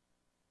in it.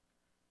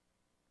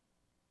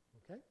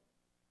 Okay?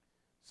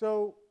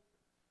 So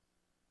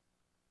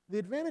the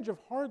advantage of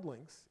hard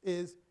links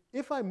is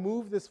if I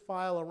move this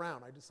file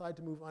around, I decide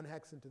to move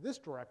unhex into this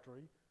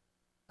directory,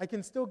 I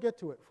can still get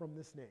to it from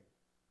this name.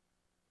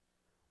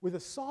 With a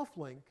soft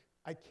link,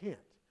 I can't,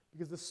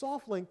 because the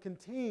soft link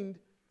contained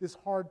this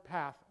hard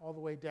path all the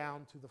way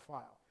down to the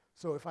file.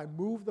 So if I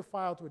move the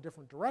file to a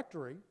different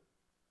directory,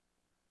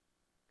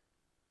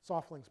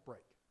 soft links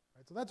break.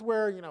 Right? So that's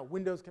where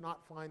Windows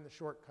cannot find the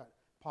shortcut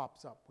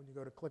pops up when you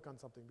go to click on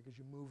something because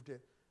you moved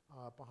it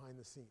behind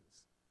the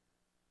scenes.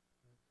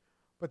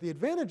 But the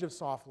advantage of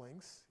soft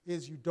links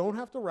is you don't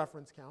have to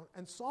reference count,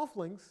 and soft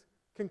links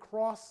can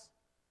cross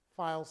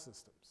file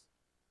systems.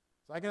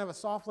 So I can have a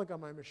soft link on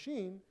my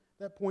machine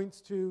that points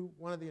to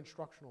one of the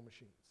instructional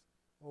machines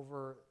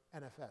over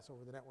NFS,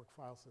 over the network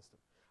file system.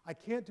 I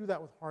can't do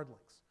that with hard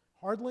links.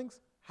 Hard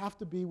links have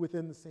to be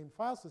within the same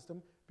file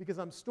system because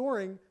I'm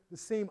storing the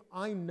same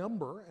I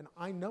number, and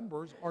I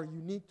numbers are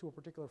unique to a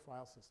particular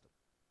file system.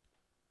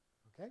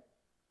 Okay?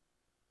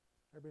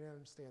 Everybody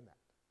understand that?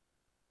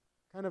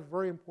 Kind of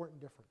very important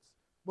difference.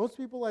 Most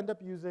people end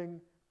up using,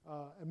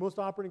 in most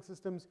operating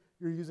systems,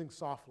 you're using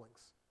soft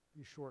links,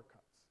 these shortcuts.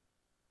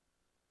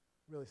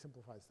 really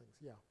simplifies things,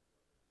 yeah.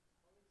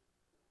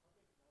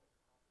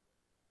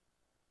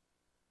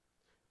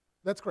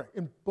 That's correct.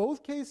 In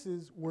both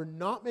cases, we're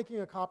not making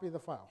a copy of the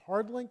file.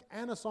 Hard link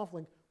and a soft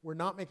link, we're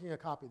not making a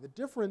copy. The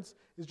difference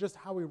is just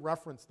how we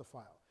reference the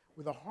file.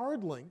 With a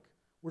hard link,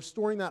 we're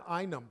storing that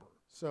I number.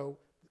 So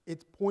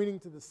it's pointing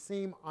to the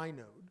same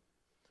inode.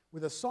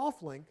 With a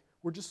soft link,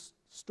 we're just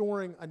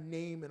storing a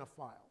name in a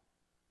file.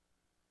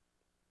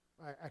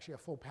 Actually, a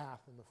full path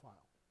in the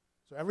file.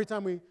 So every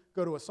time we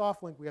go to a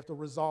soft link, we have to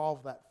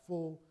resolve that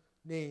full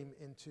name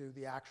into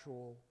the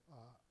actual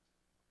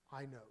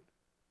inode.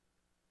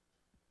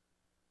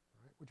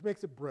 Which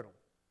makes it brittle.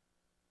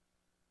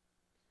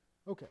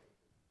 Okay.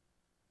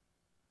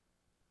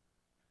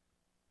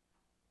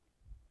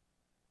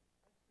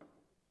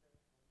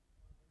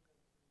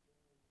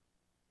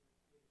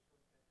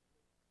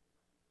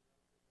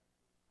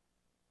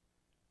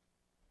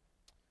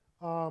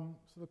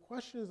 So the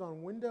question is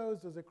on Windows,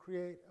 does it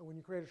create, when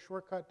you create a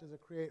shortcut, does it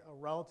create a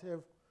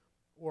relative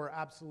or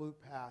absolute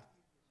path?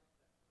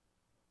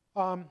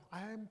 I'm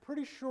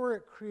pretty sure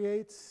it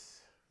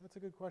creates, that's a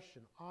good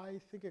question. I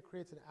think it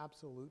creates an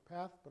absolute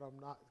path, but I'm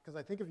not, because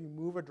I think if you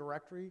move a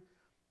directory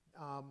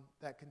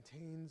that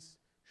contains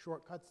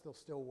shortcuts, they'll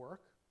still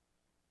work.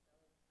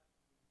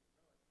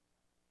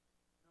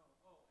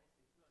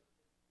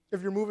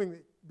 If you're moving,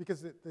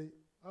 because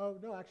oh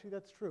no, actually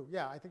that's true.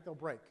 Yeah, I think they'll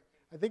break.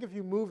 I think if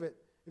you move it,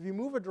 if you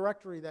move a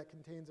directory that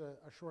contains a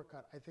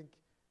shortcut, I think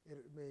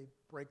it may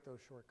break those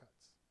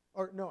shortcuts.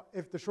 Or no,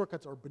 if the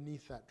shortcuts are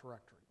beneath that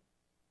directory.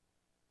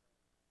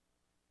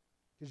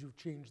 Because you've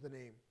changed the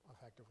name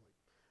effectively.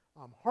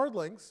 Hard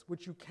links,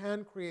 which you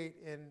can create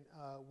in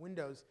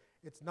Windows,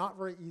 it's not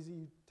very easy.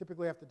 You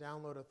typically have to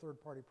download a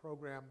third-party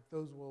program.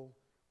 Those will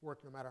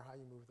work no matter how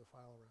you move the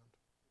file around.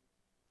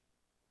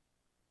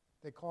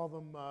 They call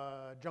them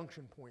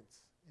junction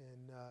points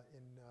in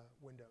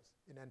Windows,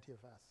 in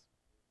NTFS.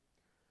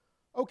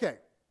 Okay,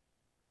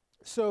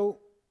 so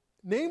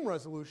name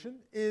resolution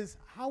is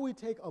how we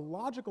take a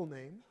logical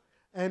name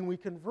and we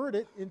convert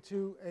it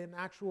into an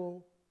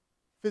actual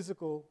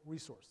physical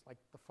resource, like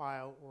the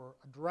file or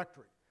a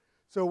directory.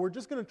 So we're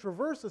just going to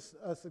traverse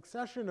a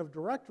succession of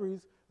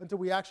directories until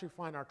we actually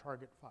find our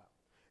target file.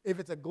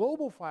 If it's a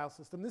global file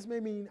system, this may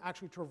mean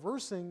actually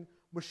traversing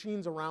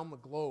machines around the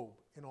globe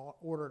in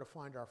order to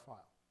find our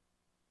file.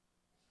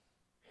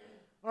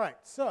 All right,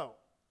 so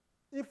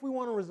if we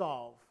want to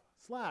resolve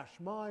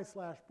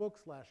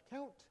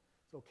 /my/book/count,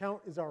 so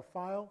count is our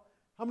file,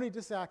 how many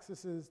disk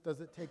accesses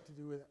does it take to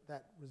do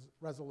that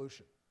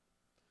resolution?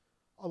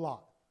 A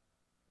lot.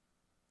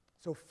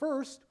 So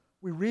first,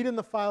 we read in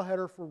the file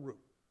header for root.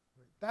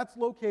 That's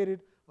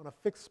located on a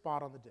fixed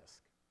spot on the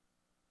disk,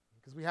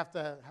 because we have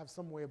to have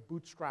some way of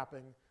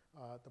bootstrapping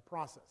the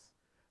process.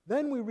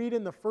 Then we read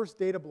in the first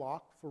data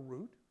block for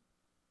root,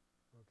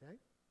 okay?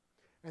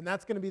 And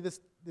that's going to be this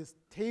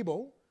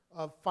table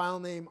of file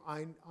name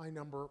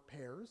inumber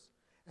pairs.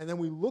 And then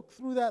we look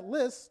through that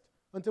list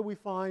until we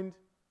find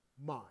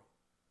my,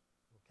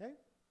 okay?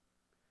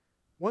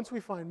 Once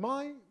we find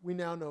my, we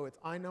now know its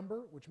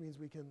inumber, which means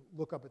we can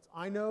look up its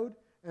inode,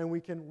 and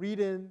we can read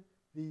in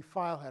the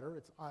file header,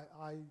 its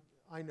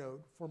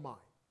inode for my.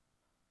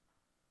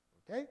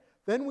 Okay?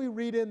 Then we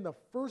read in the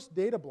first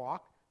data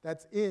block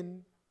that's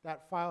in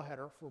that file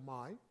header for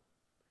my,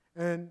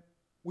 and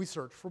we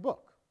search for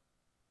book.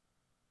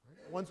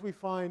 Right? Once we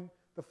find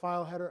the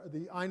file header,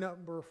 the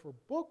inumber for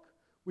book,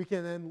 we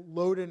can then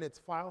load in its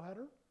file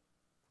header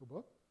for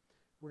book.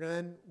 We're going to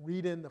then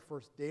read in the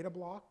first data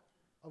block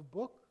of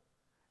book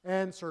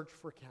and search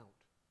for count.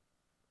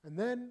 And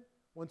then,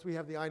 once we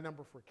have the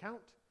inumber for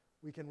count,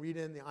 we can read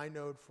in the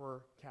inode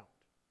for count.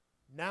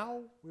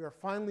 Now, we are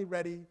finally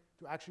ready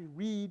to actually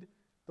read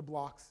the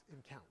blocks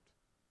in count.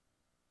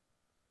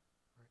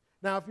 Right.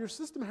 Now, if your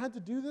system had to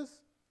do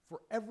this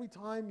for every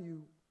time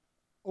you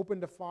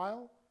opened a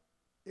file,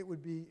 it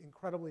would be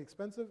incredibly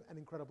expensive and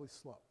incredibly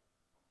slow.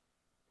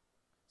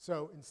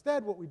 So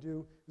instead, what we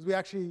do is we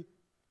actually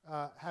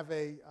have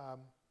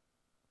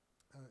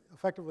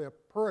effectively a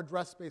per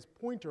address space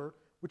pointer,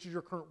 which is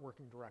your current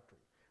working directory.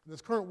 And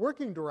this current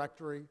working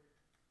directory,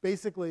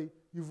 basically,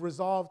 you've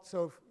resolved,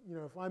 so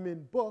if I'm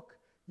in book,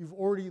 you've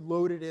already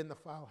loaded in the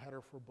file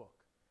header for book.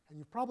 And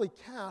you've probably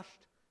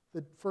cached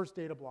the first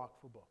data block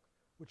for book,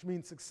 which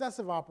means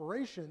successive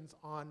operations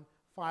on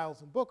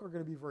files in book are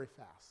going to be very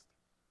fast.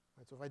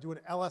 Right, so if I do an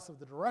ls of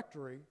the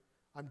directory,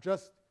 I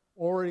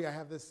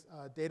have this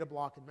data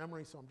block in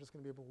memory, so I'm just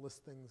going to be able to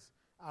list things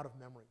out of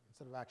memory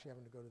instead of actually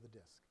having to go to the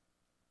disk.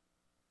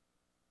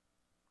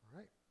 All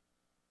right.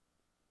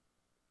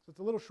 So it's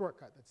a little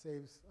shortcut that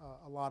saves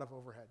a lot of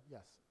overhead.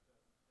 Yes?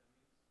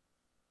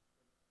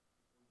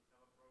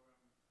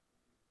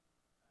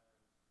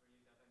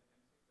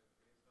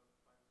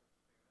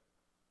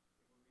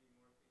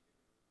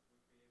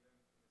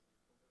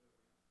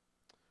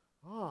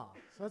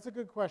 So that's a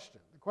good question.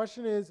 The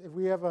question is, if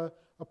we have a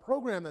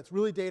program that's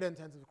really data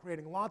intensive,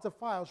 creating lots of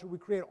files, should we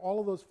create all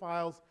of those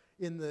files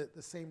in the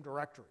same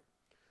directory?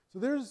 So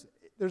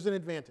there's an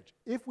advantage.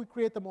 If we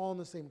create them all in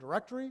the same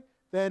directory,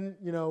 then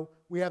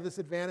we have this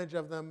advantage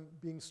of them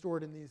being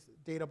stored in these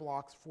data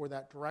blocks for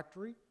that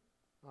directory,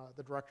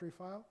 the directory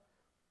file.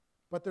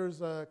 But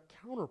there's a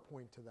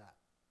counterpoint to that.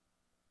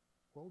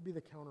 What would be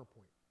the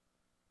counterpoint?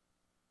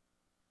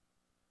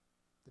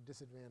 The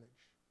disadvantage.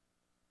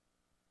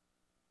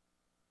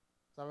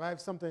 So if I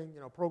have something,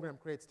 a program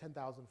creates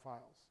 10,000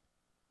 files.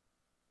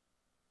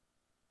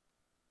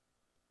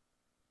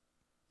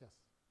 Yes?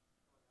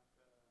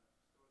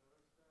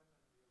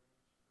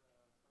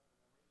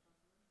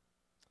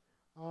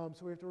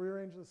 So we have to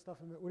rearrange the stuff.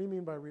 What do you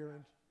mean by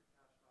rearrange?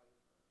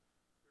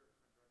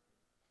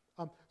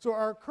 So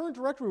our current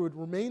directory would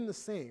remain the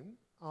same.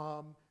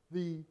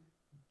 The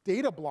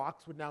data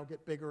blocks would now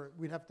get bigger.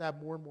 We'd have to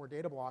have more and more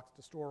data blocks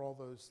to store all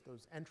those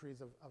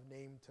entries of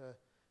name to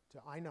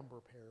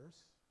iNumber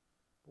pairs.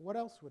 But what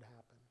else would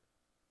happen?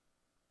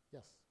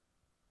 Yes?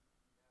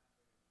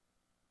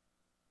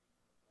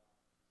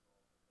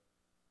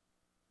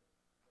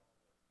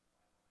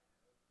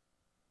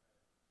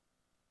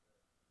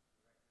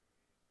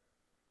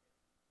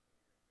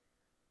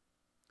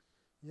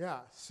 Yeah,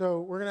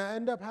 so we're going to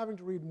end up having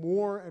to read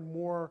more and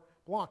more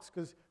blocks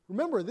because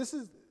remember, this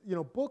is,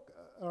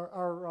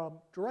 our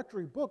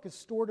directory book is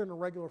stored in a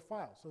regular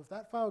file. So if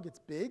that file gets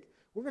big,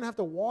 we're going to have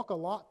to walk a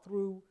lot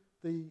through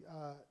the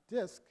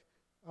disk,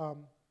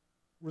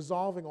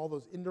 resolving all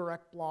those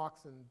indirect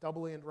blocks and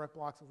doubly indirect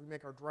blocks if we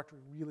make our directory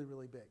really,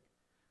 really big.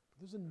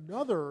 But there's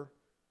another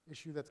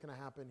issue that's going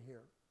to happen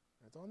here.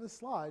 It's on this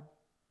slide.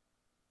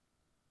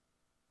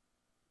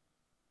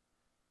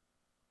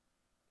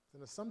 It's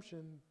an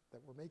assumption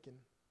that we're making.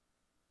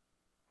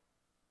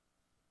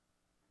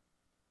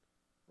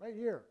 Right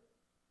here.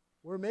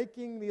 We're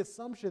making the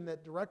assumption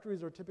that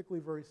directories are typically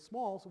very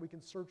small so we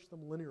can search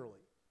them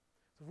linearly.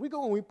 So if we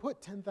go and we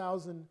put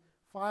 10,000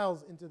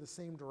 files into the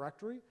same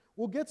directory,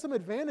 we'll get some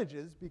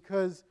advantages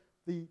because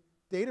the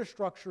data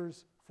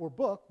structures for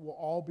book will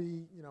all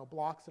be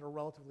blocks that are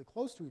relatively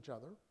close to each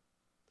other.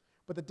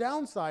 But the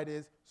downside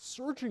is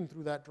searching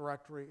through that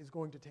directory is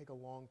going to take a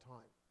long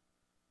time.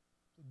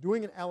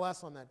 Doing an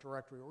ls on that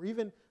directory or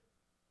even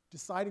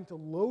deciding to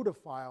load a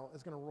file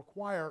is going to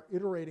require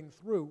iterating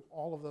through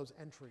all of those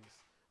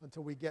entries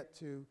until we get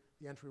to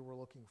the entry we're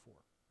looking for.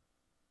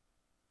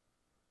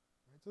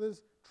 Right, so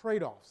there's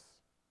trade-offs.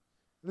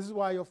 This is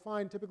why you'll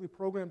find typically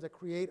programs that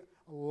create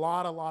a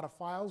lot of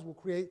files will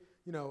create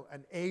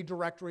an A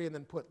directory and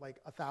then put like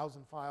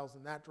 1,000 files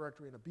in that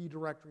directory and a B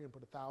directory and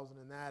put 1,000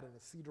 in that and a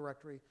C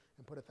directory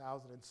and put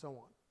 1,000 and so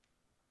on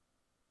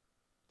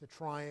to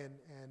try and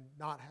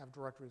not have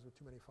directories with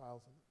too many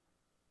files in them.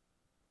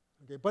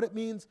 Okay, but it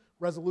means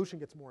resolution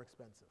gets more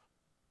expensive.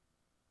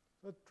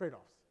 So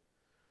trade-offs.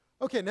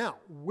 Okay, now,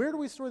 where do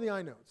we store the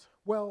inodes?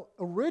 Well,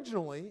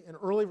 originally, in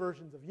early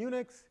versions of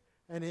Unix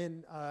and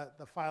in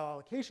the file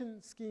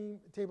allocation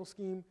table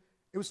scheme,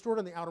 it was stored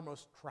on the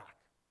outermost track.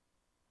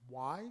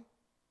 Why?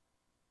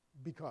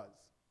 Because.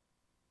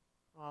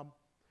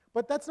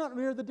 But that's not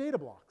near the data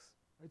blocks.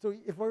 Right? So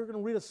if we're going to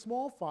read a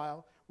small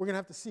file, we're going to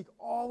have to seek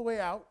all the way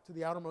out to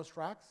the outermost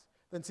tracks,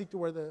 then seek to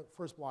where the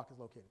first block is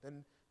located.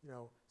 Then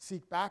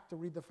seek back to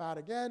read the FAT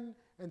again,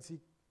 and seek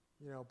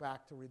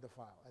back to read the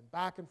file, and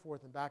back and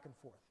forth and back and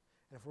forth.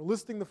 And if we're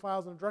listing the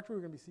files in a directory,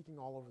 we're going to be seeking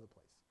all over the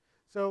place.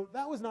 So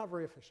that was not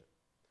very efficient.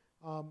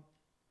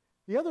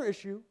 The other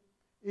issue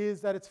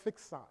is that it's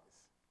fixed size.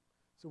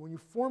 So when you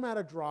format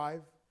a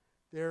drive,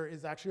 there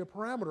is actually a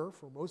parameter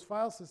for most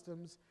file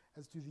systems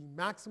as to the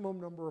maximum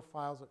number of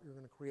files that you're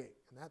going to create.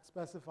 And that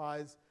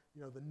specifies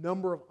the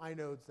number of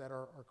inodes that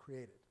are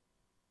created.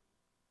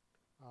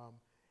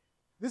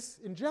 This,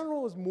 in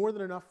general, is more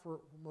than enough for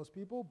most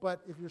people,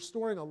 but if you're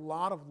storing a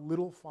lot of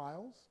little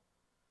files,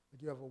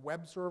 like you have a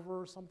web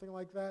server or something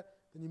like that,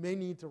 then you may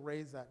need to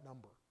raise that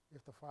number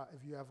if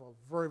you have a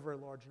very, very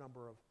large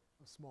number of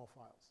small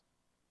files.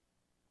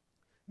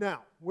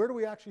 Now, where do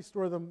we actually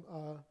store them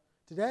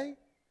today?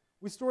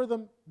 We store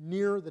them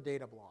near the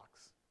data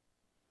blocks.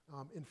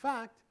 In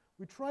fact,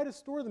 we try to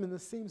store them in the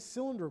same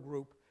cylinder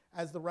group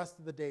as the rest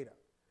of the data.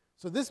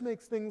 So this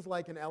makes things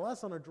like an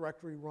ls on a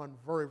directory run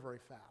very, very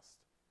fast.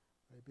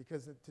 Right?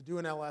 Because to do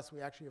an ls,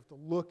 we actually have to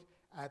look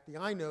at the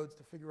inodes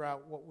to figure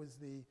out what was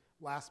the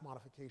last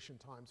modification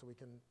time so we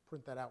can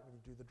print that out when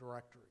you do the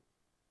directory.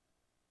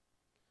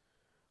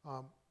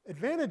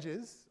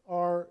 Advantages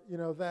are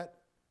that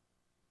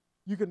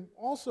you can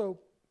also,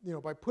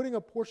 by putting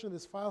a portion of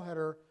this file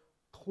header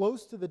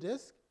close to the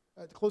disk,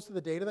 close to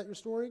the data that you're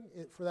storing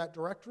for that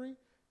directory,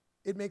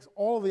 it makes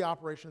all of the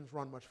operations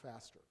run much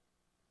faster.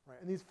 Right?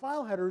 And these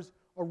file headers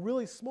are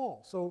really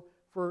small. So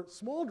for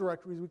small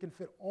directories, we can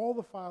fit all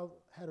the file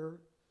header,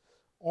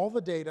 all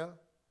the data,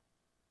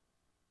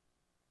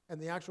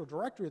 and the actual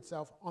directory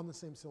itself on the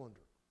same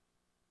cylinder.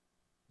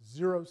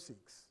 0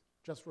 seeks,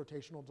 just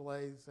rotational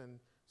delays and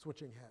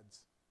switching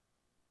heads.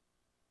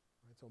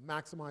 Right? So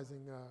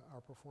maximizing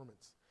our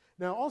performance.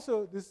 Now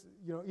also, this,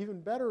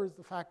 even better is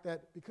the fact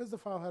that because the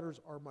file headers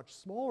are much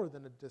smaller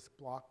than a disk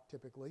block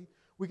typically,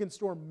 we can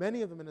store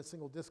many of them in a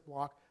single disk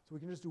block, so we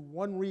can just do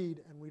one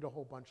read and read a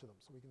whole bunch of them.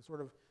 So we can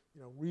sort of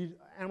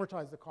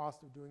amortize the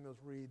cost of doing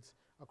those reads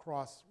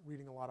across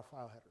reading a lot of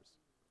file headers.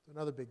 It's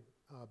another big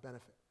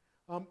benefit.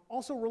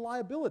 Also,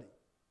 reliability.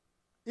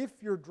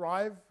 If your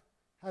drive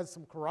has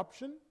some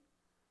corruption,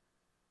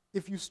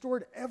 if you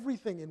stored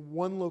everything in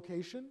one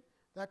location,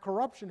 that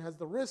corruption has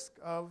the risk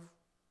of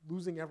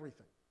losing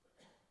everything.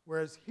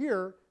 Whereas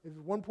here, if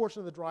one portion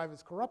of the drive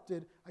is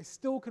corrupted, I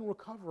still can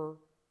recover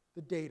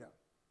the data,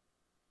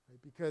 right?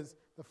 Because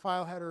the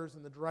file headers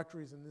and the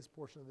directories in this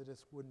portion of the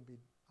disk wouldn't be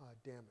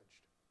damaged.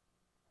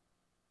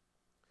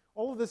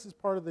 All of this is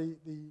part of the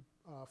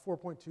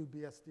 4.2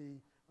 BSD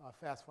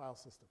fast file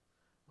system.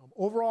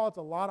 Overall, it's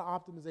a lot of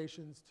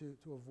optimizations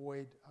to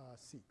avoid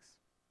seeks.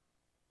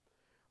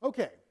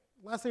 Okay,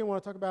 last thing I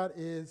want to talk about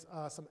is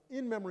some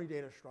in-memory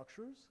data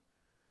structures.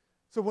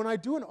 So when I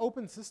do an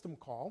open system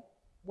call,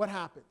 what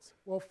happens?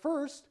 Well,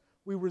 first,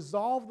 we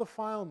resolve the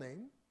file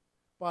name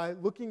by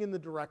looking in the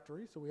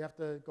directory. So we have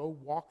to go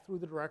walk through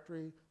the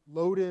directory,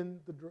 load in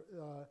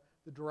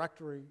the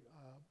directory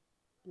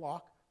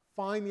block,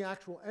 find the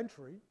actual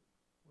entry,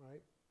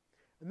 right?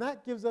 And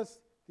that gives us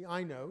the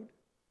inode,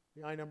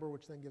 the inumber,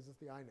 which then gives us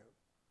the inode.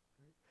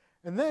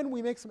 Right? And then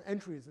we make some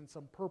entries in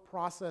some per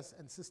process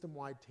and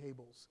system-wide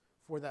tables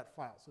for that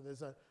file. So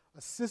there's a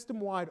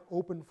system-wide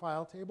open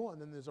file table,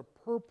 and then there's a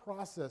per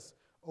process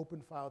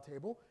open file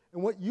table.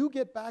 And what you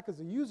get back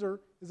as a user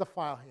is a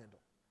file handle,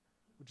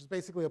 which is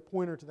basically a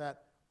pointer to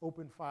that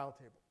open file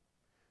table.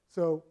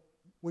 So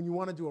when you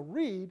want to do a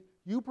read,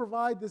 you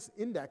provide this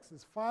index,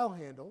 this file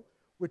handle,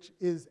 which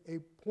is a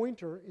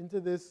pointer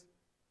into this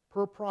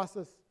per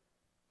process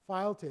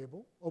file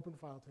table, open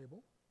file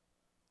table,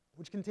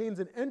 which contains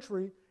an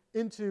entry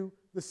into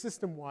the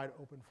system-wide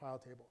open file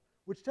table,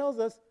 which tells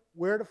us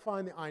where to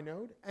find the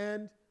inode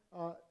and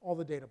all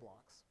the data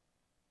blocks.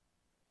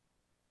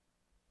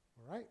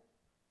 All right?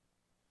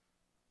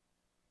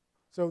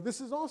 So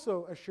this is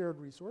also a shared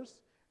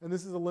resource, and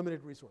this is a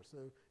limited resource. So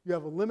you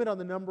have a limit on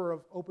the number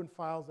of open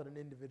files that an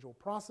individual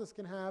process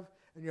can have,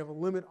 and you have a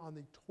limit on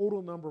the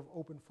total number of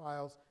open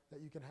files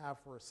that you can have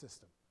for a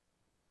system.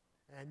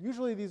 And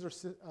usually these are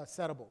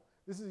settable.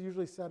 This is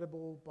usually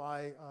settable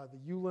by the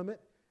U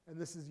limit, and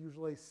this is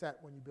usually set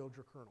when you build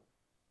your kernel.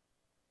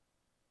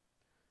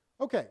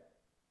 Okay,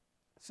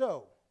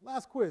 so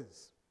last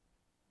quiz.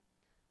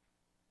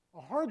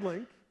 A hard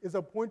link is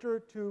a pointer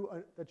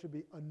to that should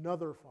be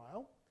another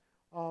file.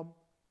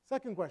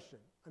 Second question,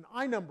 an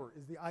inumber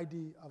is the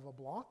ID of a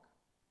block.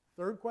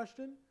 Third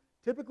question,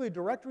 typically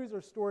directories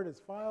are stored as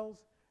files.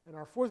 And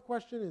our fourth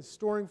question is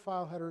storing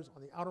file headers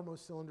on the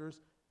outermost cylinders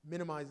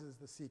minimizes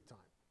the seek time.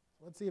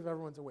 So let's see if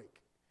everyone's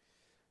awake.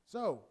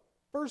 So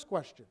first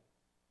question,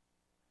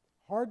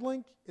 hard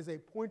link is a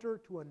pointer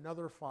to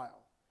another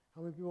file.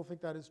 How many people think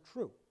that is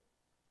true?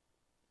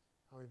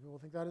 How many people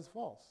think that is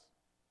false?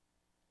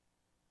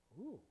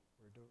 Ooh,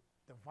 we're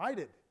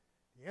divided.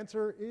 The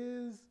answer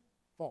is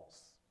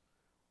false.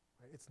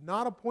 Right? It's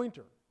not a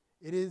pointer.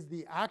 It is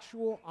the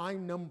actual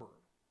inumber.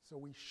 So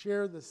we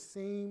share the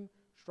same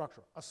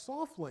structure. A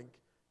soft link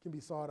can be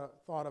thought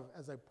of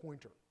as a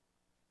pointer.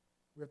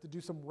 We have to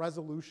do some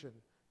resolution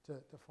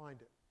to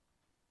find it.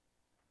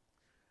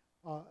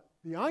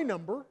 The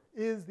inumber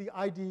is the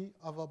ID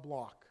of a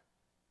block.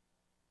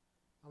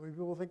 How many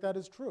people think that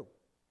is true?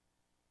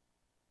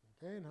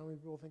 Okay, and how many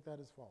people think that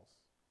is false?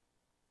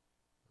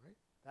 All right,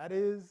 that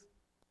is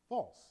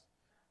false.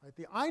 Right?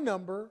 The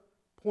inumber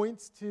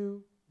points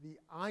to the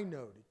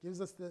inode. It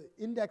gives us the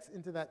index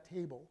into that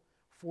table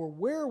for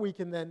where we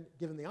can then,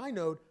 given the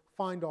inode,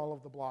 find all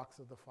of the blocks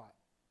of the file.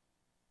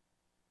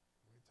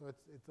 Right, so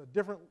it's a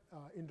different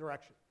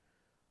indirection.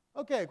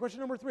 Okay, question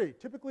number 3.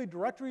 Typically,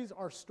 directories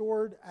are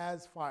stored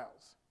as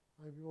files.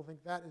 How many people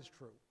think that is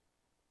true?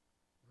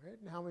 Right?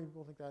 And how many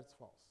people think that's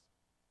false?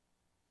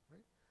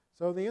 Right?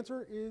 So the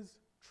answer is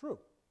true.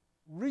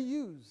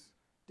 Reuse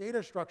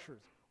data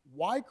structures.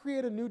 Why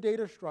create a new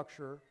data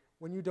structure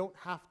when you don't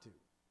have to?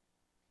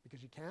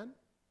 Because you can?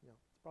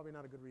 It's probably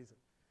not a good reason.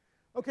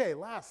 Okay,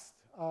 last.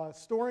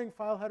 Storing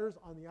file headers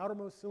on the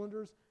outermost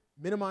cylinders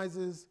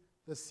minimizes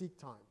the seek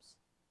times.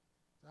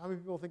 So how many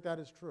people think that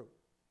is true?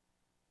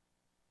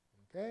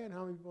 Okay, and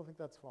how many people think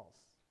that's false?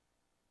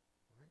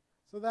 Right?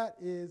 So that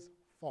is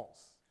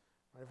false.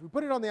 Right? If we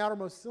put it on the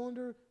outermost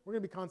cylinder, we're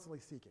going to be constantly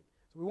seeking.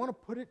 So we want to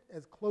put it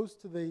as close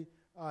to the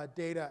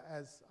data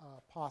as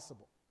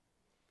possible.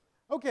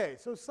 Okay,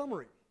 so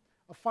summary.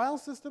 A file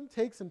system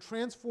takes and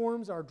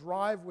transforms our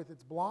drive with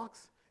its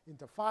blocks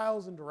into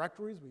files and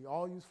directories. We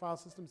all use file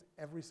systems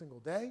every single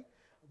day.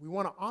 We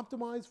want to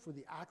optimize for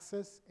the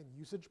access and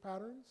usage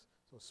patterns,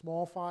 so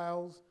small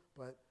files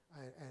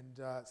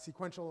and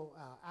sequential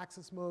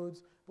access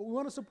modes. But we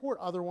want to support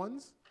other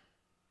ones,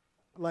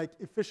 like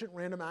efficient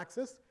random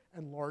access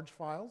and large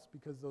files,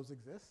 because those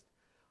exist.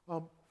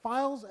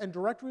 Files and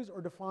directories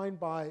are defined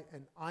by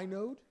an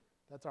inode.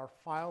 That's our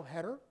file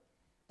header.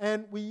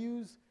 And we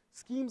use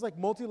schemes like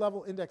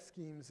multi-level index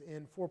schemes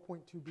in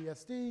 4.2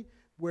 BSD,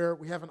 where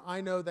we have an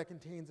inode that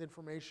contains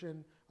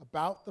information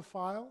about the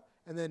file,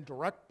 and then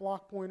direct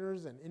block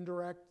pointers and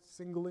indirect,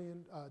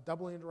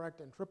 doubly indirect,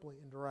 and triply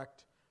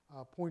indirect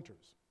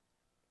pointers.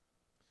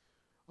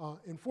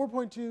 In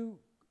 4.2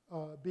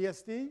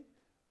 BSD,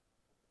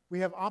 we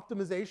have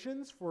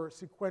optimizations for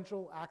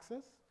sequential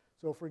access.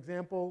 So for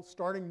example,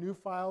 starting new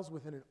files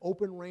within an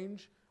open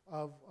range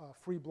of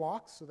free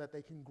blocks so that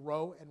they can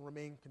grow and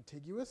remain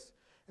contiguous.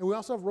 And we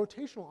also have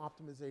rotational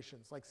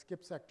optimizations like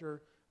skip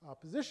sector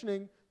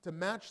positioning to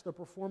match the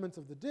performance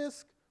of the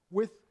disk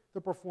with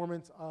the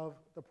performance of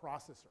the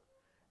processor.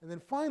 And then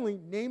finally,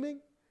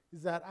 naming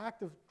is that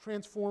act of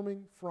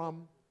transforming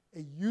from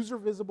a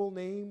user-visible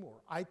name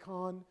or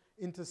icon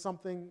into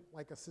something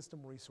like a system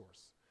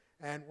resource.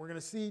 And we're going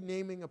to see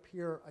naming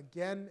appear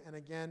again and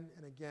again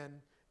and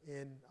again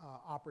in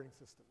operating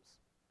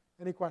systems.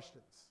 Any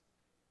questions?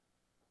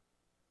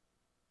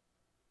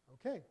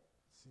 Okay,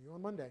 see you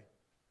on Monday.